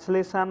get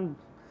cancellation,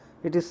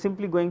 it is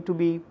simply going to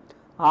be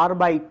r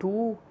by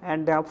 2,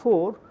 and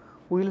therefore,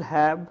 we will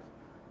have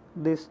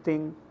this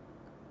thing,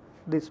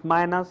 this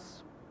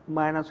minus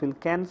will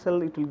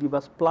cancel, it will give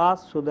us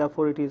plus. So,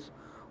 therefore, it is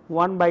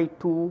 1 by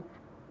 2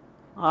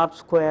 r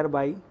square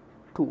by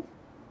 2,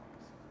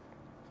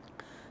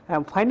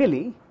 and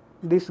finally,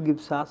 this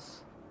gives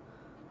us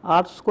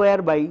r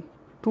square by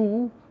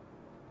 2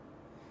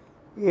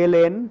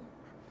 ln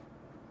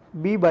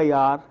b by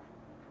r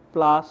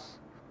plus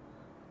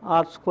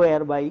r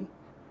square by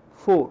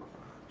 4.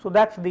 So,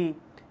 that is the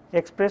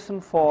expression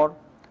for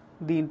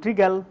the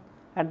integral,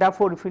 and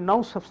therefore, if we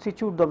now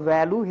substitute the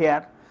value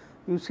here,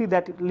 you see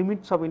that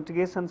limits of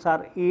integrations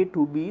are a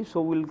to b.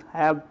 So, we will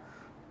have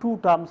two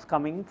terms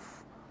coming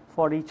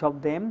for each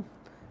of them,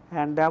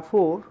 and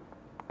therefore,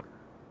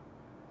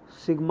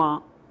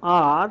 sigma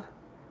r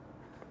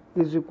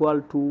is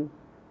equal to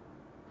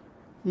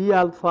E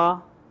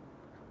alpha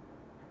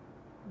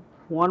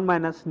 1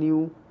 minus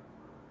nu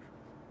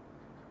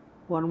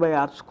 1 by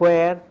r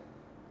square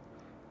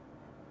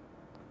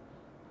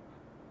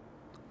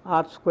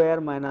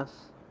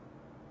minus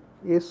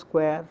a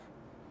square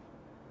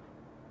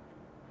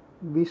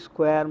b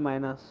square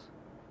minus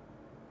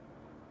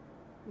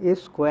a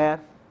square.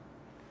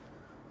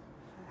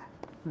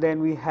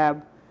 Then we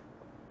have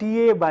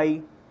T a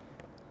by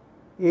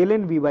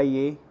ln b by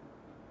a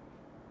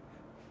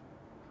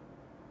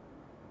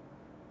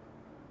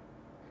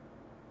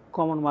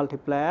common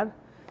multiplier,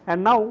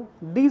 and now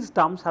these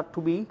terms have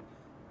to be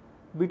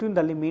between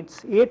the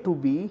limits a to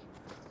b.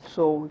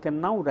 So, we can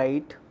now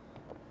write,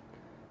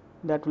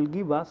 that will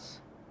give us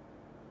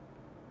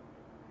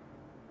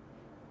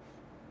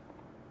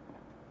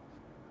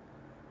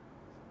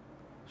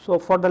so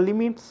for the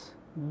limits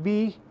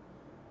b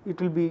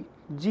it will be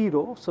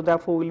 0. So,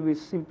 therefore, we will be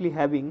simply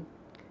having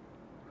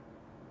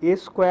a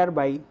square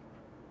by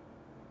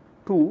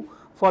 2.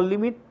 For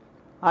limit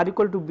r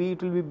equal to b,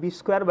 it will be b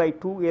square by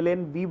 2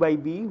 ln b by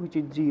b, which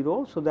is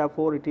 0. So,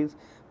 therefore, it is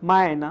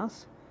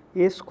minus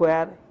a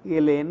square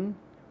ln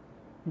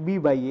b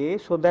by a.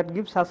 So, that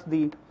gives us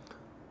the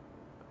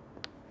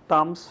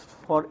terms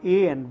for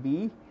a and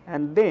b,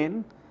 and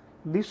then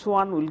this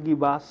one will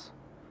give us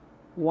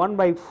 1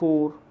 by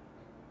 4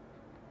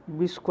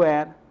 b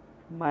square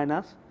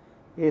minus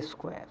a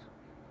square.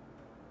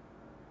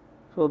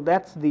 So,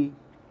 that is the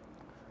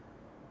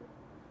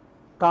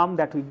term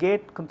that we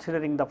get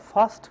considering the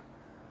first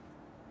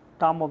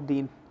term of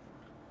the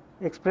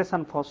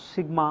expression for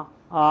sigma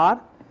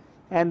r,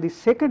 and the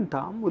second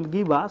term will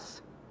give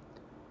us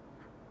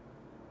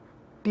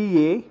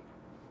T a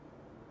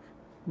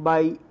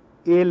by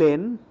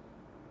ln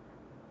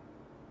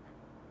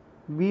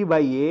b by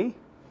a,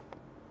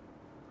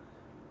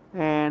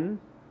 and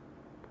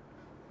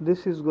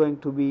this is going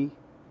to be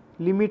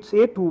limits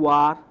a to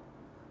r.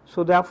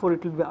 So, therefore,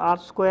 it will be r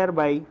square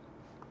by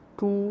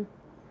 2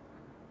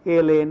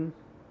 ln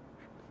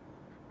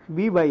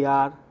b by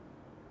r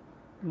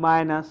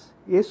minus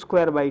a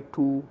square by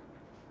 2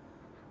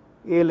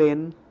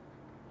 ln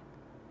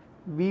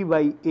b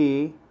by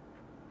a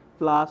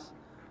plus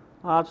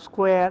r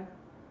square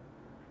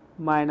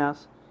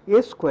minus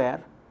a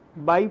square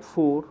by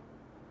 4.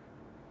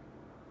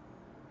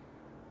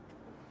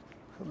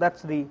 So, that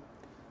is the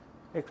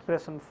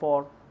expression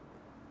for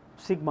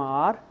sigma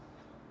r.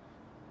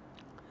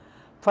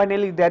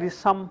 Finally, there is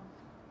some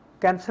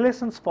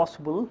cancellations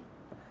possible,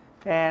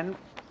 and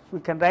we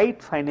can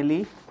write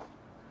finally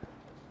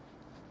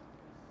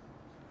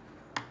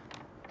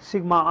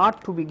sigma r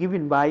to be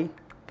given by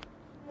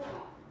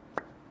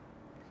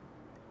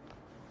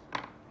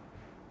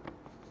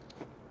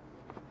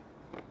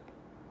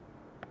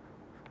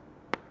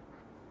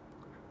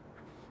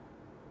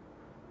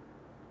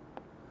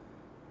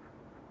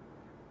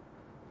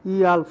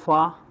E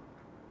alpha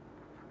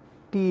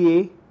T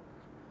a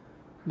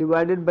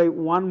divided by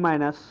 1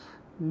 minus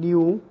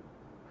nu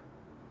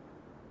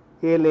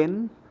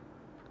ln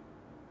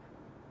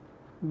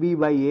b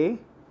by a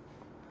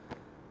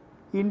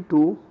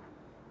into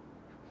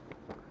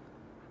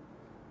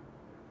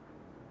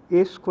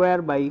a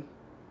square by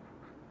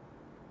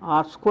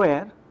r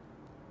square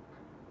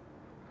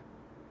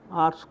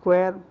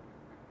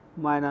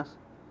minus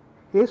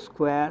a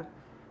square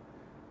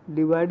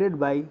divided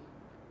by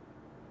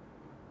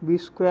b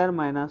square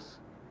minus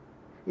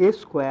a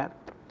square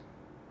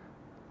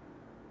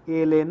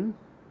ln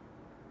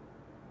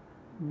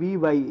b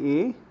by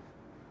a.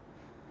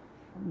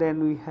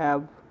 Then we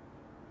have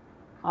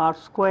r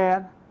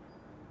square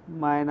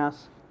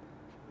minus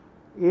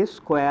a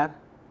square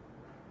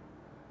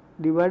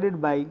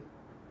divided by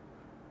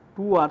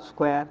 2r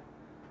square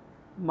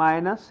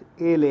minus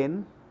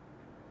ln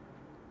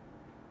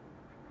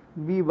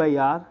b by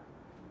r.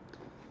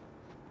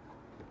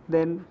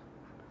 Then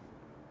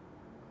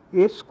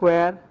a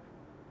square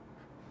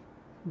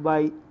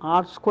by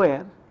r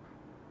square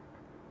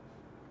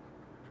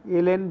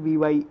ln b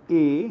by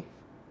a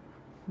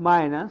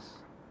minus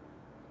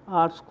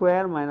r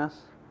square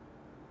minus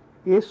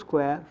a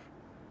square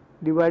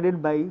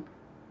divided by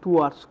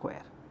 2r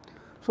square.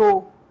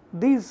 So,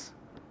 these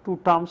two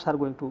terms are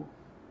going to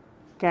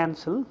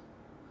cancel.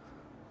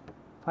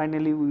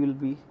 Finally, we will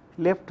be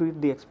left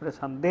with the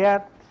expression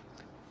there,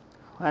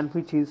 and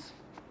which is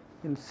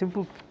in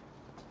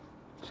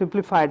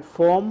simplified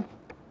form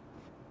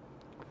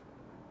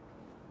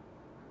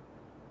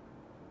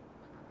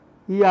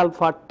E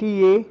alpha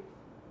T A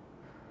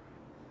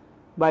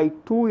by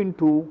 2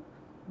 into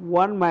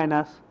 1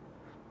 minus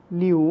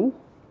nu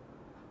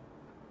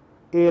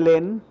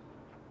ln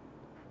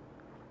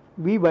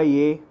b by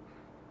a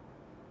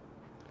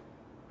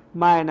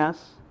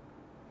minus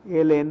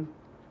ln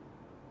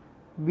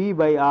b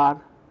by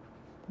r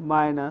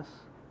minus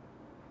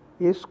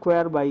a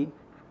square by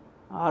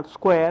r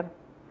square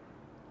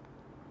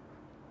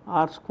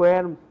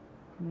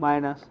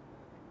minus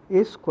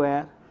a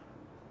square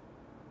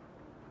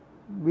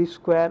b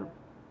square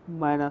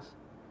minus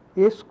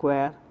a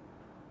square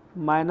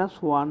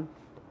minus 1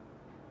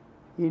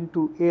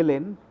 into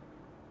ln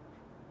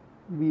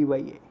b by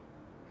a.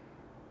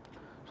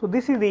 So,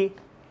 this is the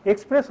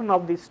expression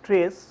of the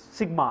stress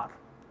sigma r.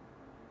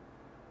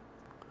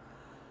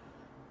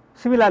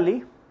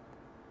 Similarly,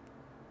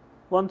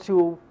 once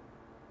you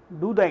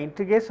do the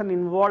integration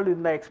involved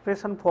in the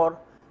expression for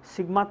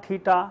sigma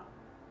theta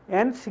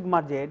and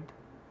sigma z,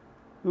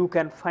 you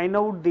can find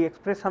out the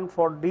expression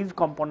for these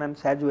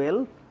components as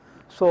well.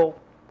 So,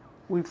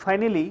 we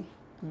finally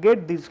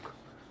get these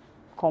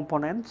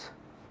components.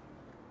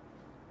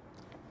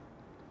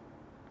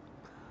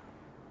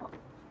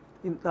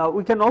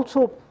 We can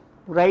also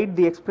write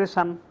the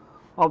expression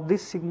of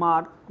this sigma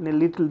r in a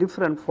little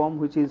different form,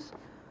 which is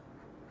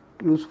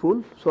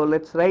useful. So,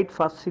 let us write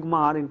first sigma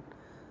r in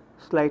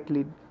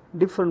slightly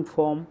different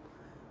form,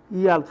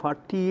 E alpha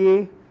T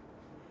A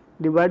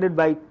divided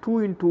by 2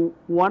 into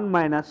 1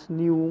 minus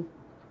nu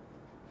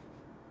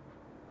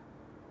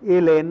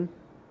ln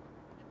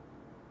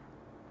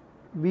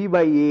b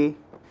by a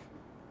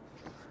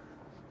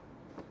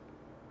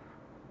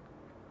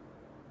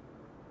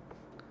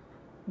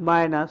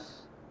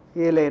minus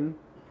ln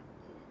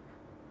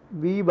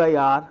b by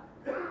r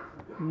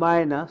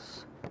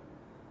minus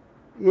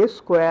a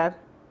square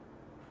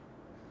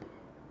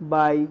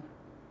by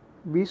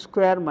b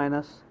square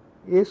minus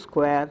a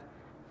square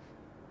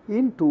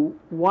into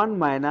 1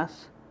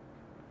 minus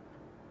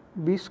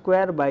b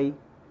square by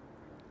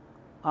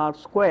r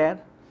square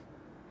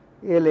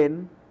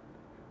ln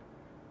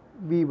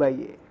b by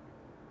a.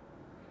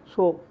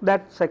 So,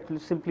 that is actually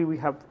simply we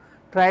have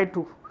tried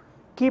to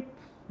keep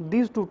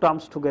these two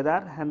terms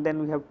together, and then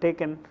we have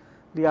taken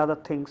the other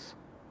things.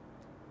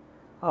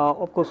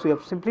 Of course, we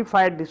have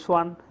simplified this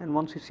one, and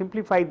once we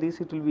simplify this,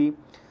 it will be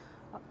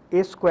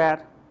a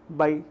square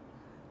by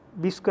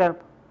b square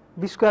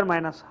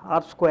minus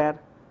r square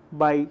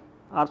by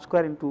r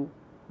square into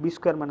b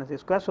square minus a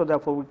square. So,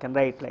 therefore, we can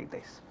write like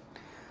this.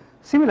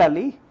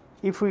 Similarly,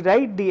 if we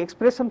write the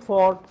expression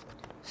for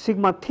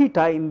sigma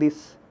theta in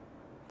this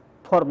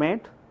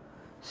format,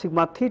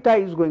 sigma theta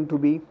is going to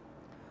be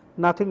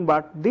nothing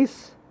but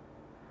this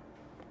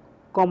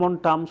common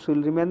terms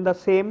will remain the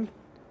same,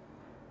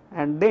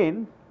 and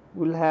then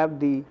we will have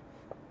the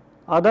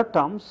other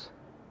terms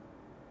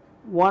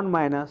 1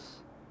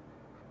 minus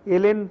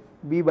ln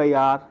b by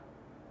r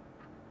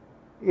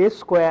a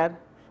square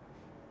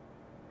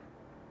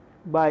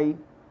by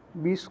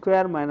b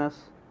square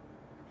minus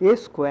a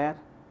square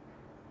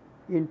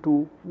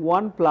into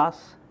 1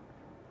 plus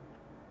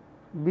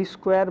b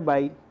square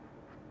by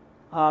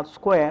r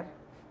square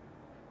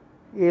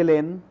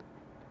ln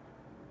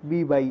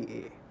b by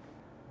a.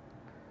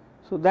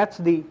 So, that is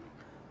the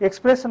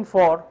expression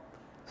for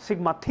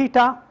sigma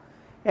theta,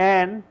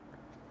 and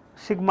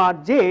sigma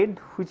z,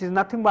 which is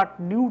nothing but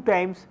nu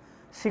times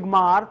sigma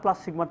r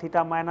plus sigma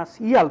theta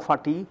minus E alpha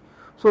t.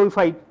 So, if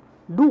I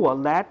do all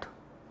that,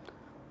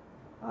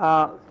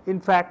 in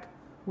fact,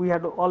 we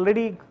had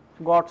already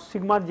got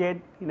sigma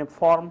z in a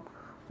form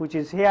which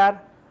is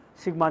here.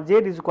 Sigma z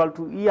is equal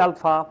to E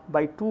alpha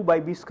by 2 by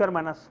b square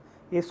minus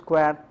a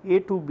square a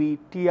to b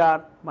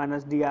tr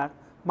minus dr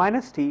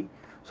minus t.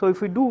 So, if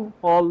we do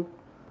all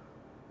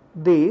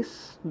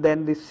this,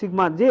 then this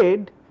sigma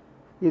z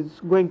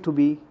is going to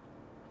be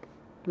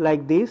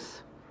like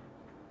this,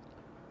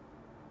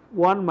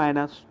 1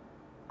 minus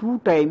 2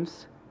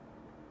 times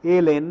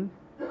ln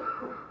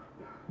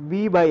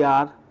b by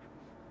r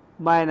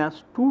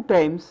minus 2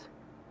 times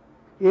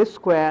a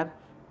square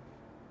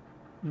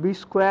b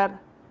square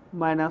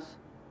minus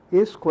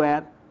a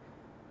square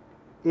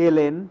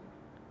ln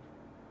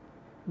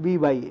b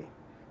by a.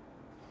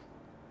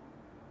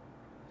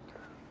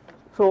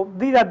 So,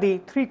 these are the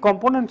three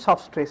components of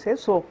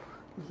stresses. So,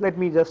 let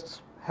me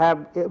just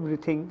have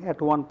everything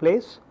at one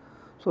place.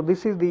 So,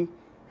 this is the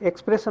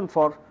expression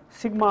for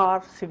sigma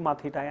r, sigma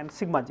theta and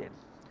sigma z.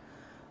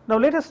 Now,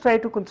 let us try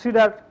to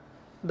consider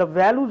the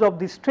values of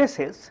the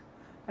stresses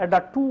at the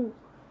two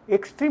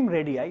extreme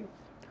radii.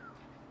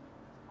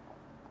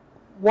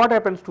 What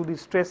happens to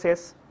these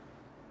stresses?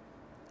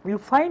 You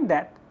find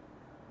that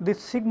this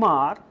sigma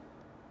r,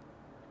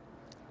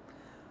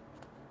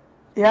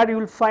 here you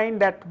will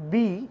find that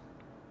b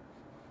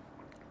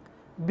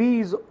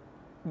is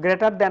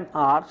greater than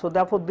r. So,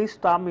 therefore, this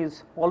term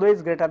is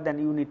always greater than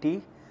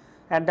unity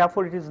and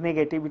therefore, it is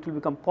negative, it will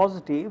become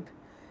positive,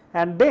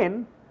 and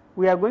then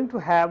we are going to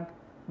have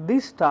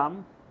this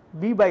term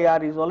b by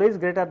r is always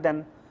greater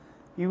than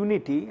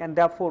unity and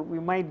therefore, we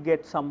might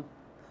get some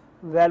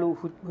value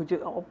which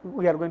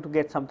we are going to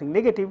get something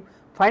negative.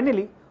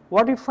 Finally,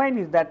 what we find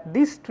is that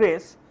this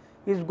stress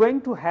is going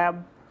to have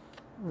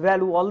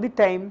value all the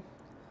time,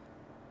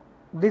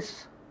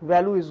 this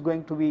value is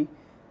going to be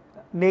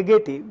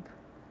negative,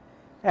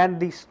 and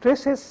the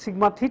stresses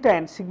sigma theta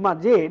and sigma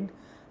z,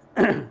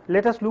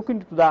 let us look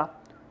into the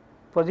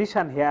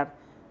position here.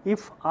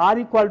 If r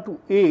equal to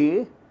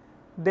a,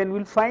 then we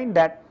will find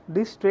that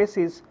this stress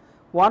is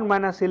 1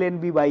 minus ln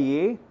b by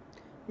a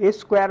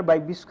square by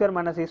b square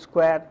minus a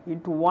square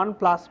into 1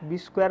 plus b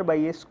square by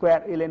a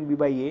square ln b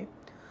by a.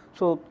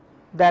 So,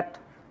 that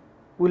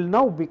will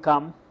now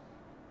become,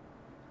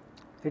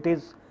 it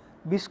is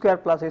b square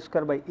plus a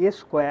square by a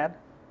square.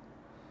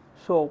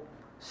 So,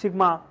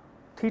 sigma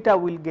theta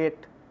will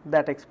get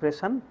that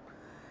expression,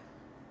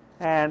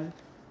 and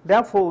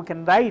therefore, we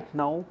can write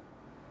now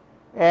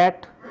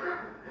at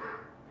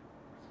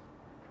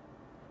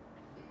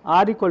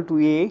r equal to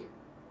a,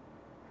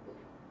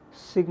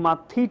 sigma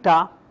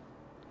theta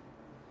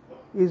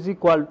is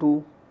equal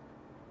to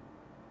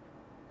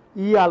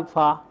E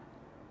alpha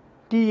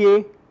T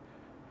a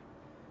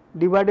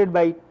divided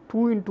by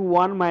 2 into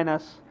 1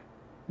 minus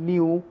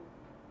nu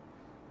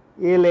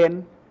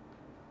ln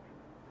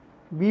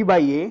b by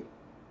a,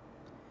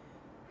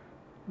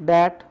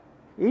 that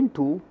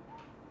into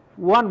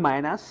 1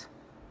 minus.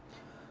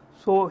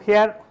 So,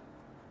 here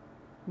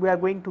we are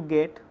going to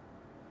get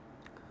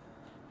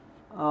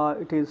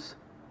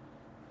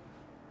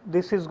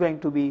this is going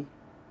to be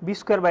b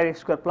square by a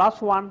square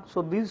plus 1.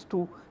 So, these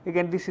two,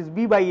 again this is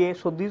b by a.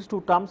 So, these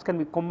two terms can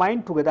be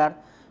combined together,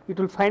 it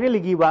will finally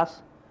give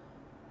us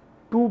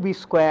 2b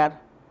square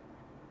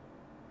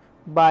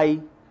by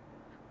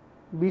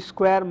b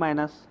square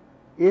minus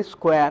a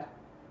square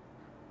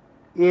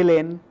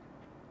ln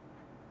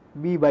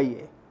b by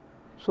a.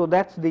 So,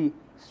 that is the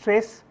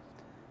stress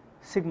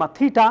sigma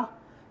theta,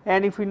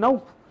 and if we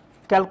now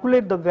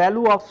calculate the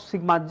value of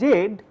sigma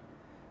z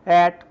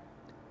at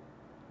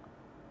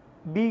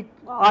b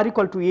r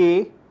equal to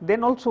a,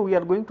 then also we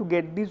are going to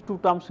get these two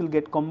terms will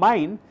get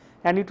combined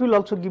and it will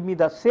also give me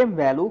the same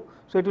value.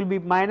 So, it will be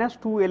minus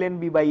 2 ln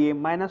b by a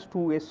minus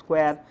 2 a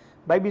square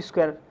by b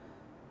square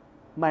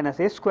minus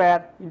a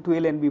square into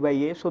ln b by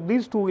a. So,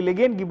 these two will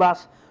again give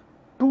us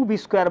 2b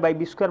square by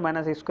b square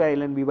minus a square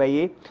ln b by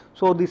a.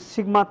 So, this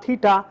sigma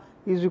theta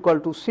is equal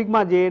to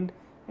sigma z,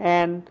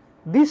 and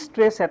this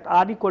stress at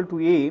r equal to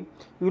a, you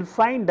will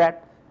find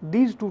that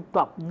these two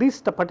term,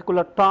 this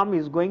particular term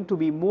is going to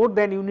be more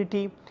than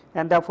unity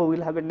and therefore, we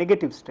will have a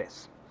negative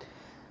stress.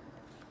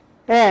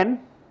 And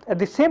at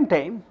the same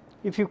time,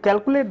 if you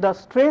calculate the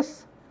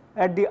stress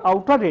at the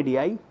outer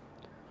radii,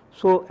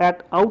 so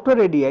at outer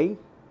radii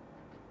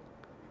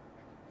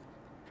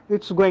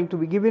it is going to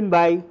be given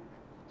by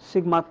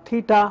sigma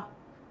theta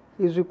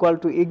is equal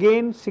to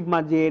again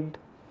sigma z,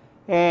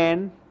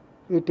 and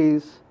it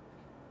is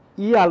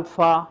E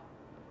alpha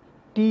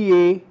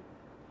T a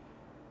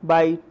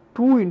by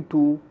 2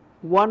 into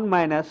 1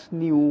 minus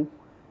nu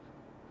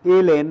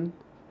ln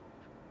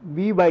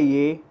b by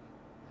a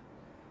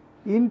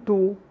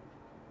into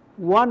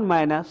 1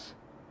 minus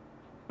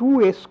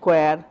 2a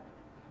square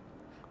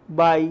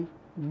by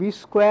b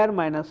square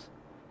minus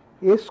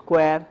a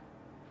square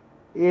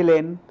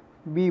ln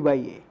b by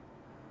a.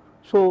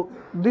 So,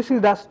 this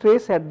is the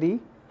stress at the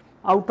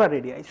outer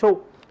radii.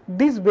 So,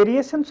 these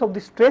variations of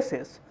the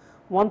stresses,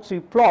 once we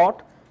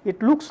plot,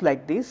 it looks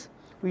like this.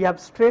 We have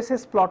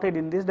stresses plotted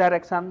in this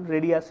direction,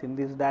 radius in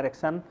this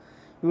direction.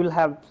 You will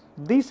have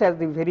this as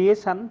the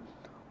variation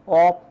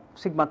of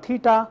sigma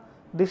theta,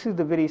 this is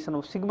the variation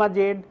of sigma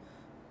z.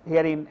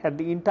 Here in at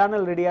the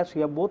internal radius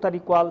we have both are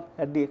equal,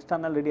 at the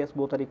external radius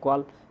both are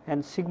equal,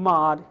 and sigma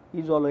r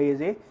is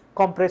always a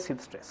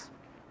compressive stress.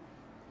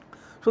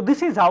 So,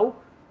 this is how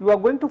you are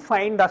going to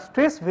find the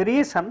stress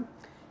variation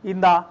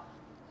in the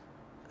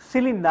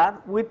cylinder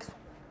with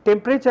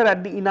temperature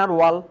at the inner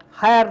wall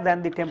higher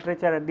than the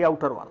temperature at the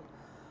outer wall.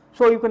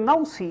 So, you can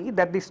now see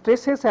that the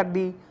stresses at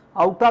the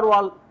outer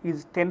wall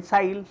is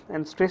tensile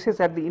and stresses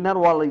at the inner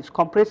wall is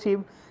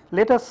compressive.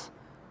 Let us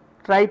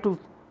try to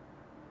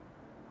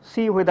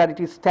see whether it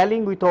is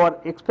tallying with our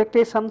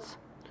expectations.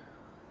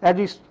 As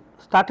we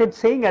started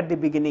saying at the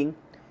beginning,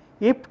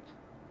 if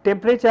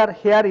temperature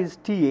here is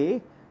Ta,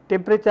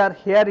 temperature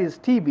here is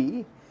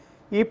Tb,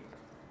 if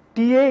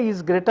Ta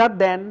is greater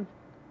than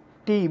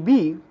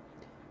Tb,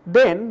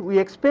 then we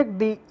expect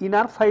the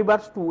inner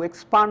fibers to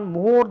expand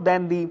more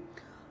than the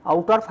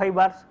outer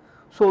fibers.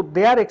 So,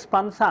 their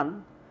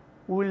expansion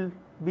will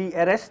be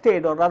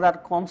arrested or rather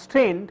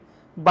constrained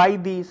by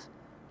this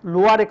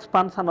lower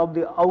expansion of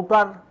the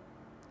outer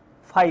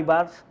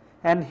fibers,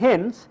 and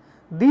hence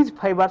these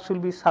fibers will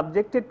be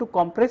subjected to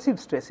compressive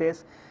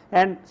stresses,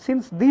 and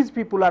since these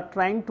fibers are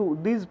trying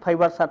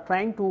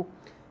to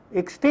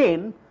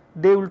extend,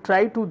 they will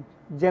try to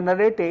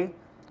generate a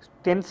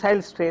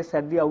tensile stress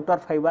at the outer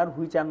fiber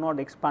which are not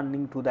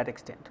expanding to that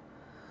extent.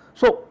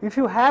 So, if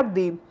you have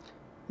the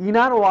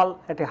inner wall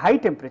at a high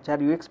temperature,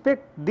 you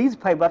expect these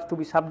fibers to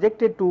be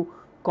subjected to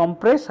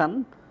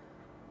compression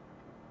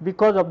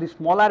because of the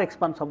smaller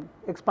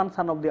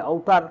expansion of the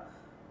outer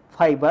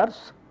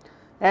fibers,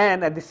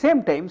 and at the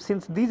same time,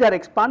 since these are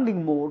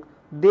expanding more,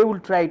 they will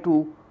try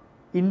to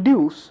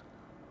induce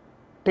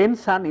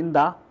tension in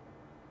the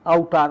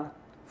outer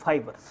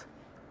fibers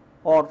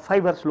or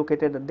fibers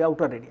located at the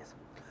outer radius.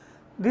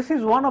 This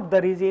is one of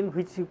the reasons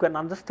which you can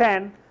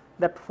understand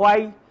that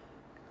why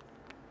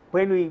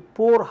when we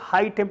pour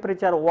high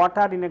temperature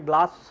water in a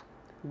glass,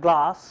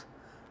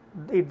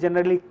 it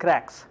generally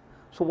cracks.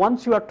 So,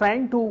 once you are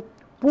trying to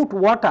put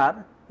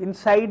water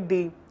inside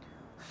the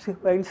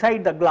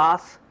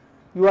glass,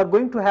 you are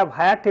going to have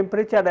higher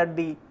temperature at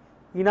the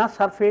inner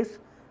surface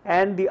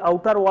and the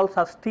outer walls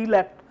are still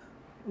at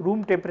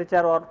room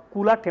temperature or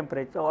cooler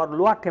temperature or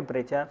lower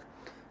temperature,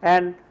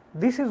 and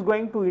this is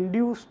going to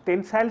induce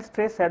tensile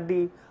stress at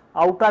the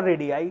outer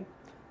radii,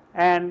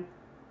 and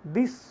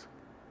this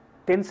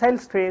tensile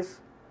stress,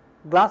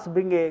 glass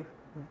being a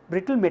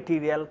brittle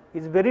material,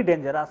 is very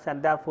dangerous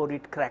and therefore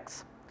it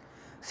cracks.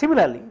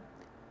 Similarly,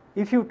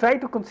 if you try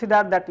to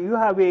consider that you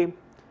have a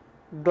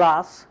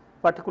glass,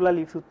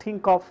 particularly if you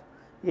think of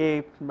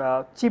a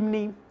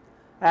chimney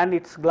and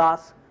its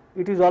glass,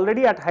 it is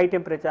already at high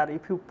temperature.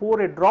 If you pour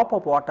a drop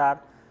of water,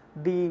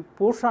 the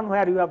portion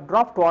where you have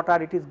dropped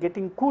water, it is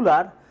getting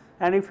cooler,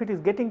 and if it is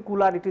getting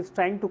cooler, it is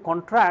trying to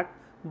contract,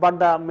 but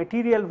the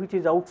material which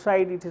is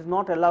outside, it is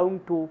not allowing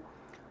to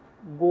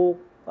go,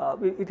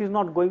 it is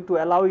not going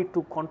to allow it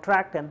to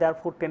contract, and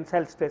therefore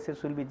tensile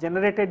stresses will be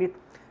generated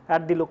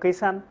at the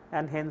location,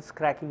 and hence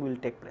cracking will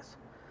take place.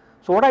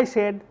 So, what I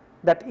said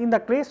that in the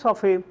case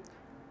of a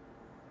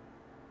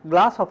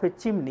glass of a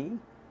chimney,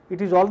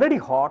 it is already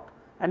hot,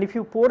 and if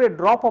you pour a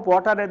drop of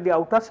water at the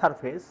outer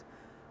surface,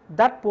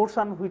 that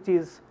portion which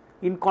is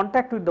in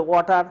contact with the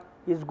water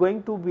is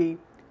going to be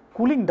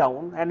cooling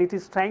down and it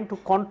is trying to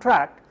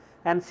contract,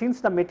 and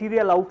since the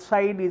material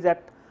outside is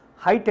at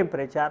high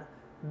temperature,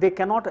 they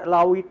cannot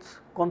allow its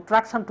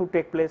contraction to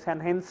take place,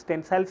 and hence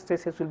tensile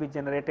stresses will be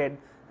generated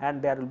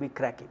and there will be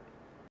cracking.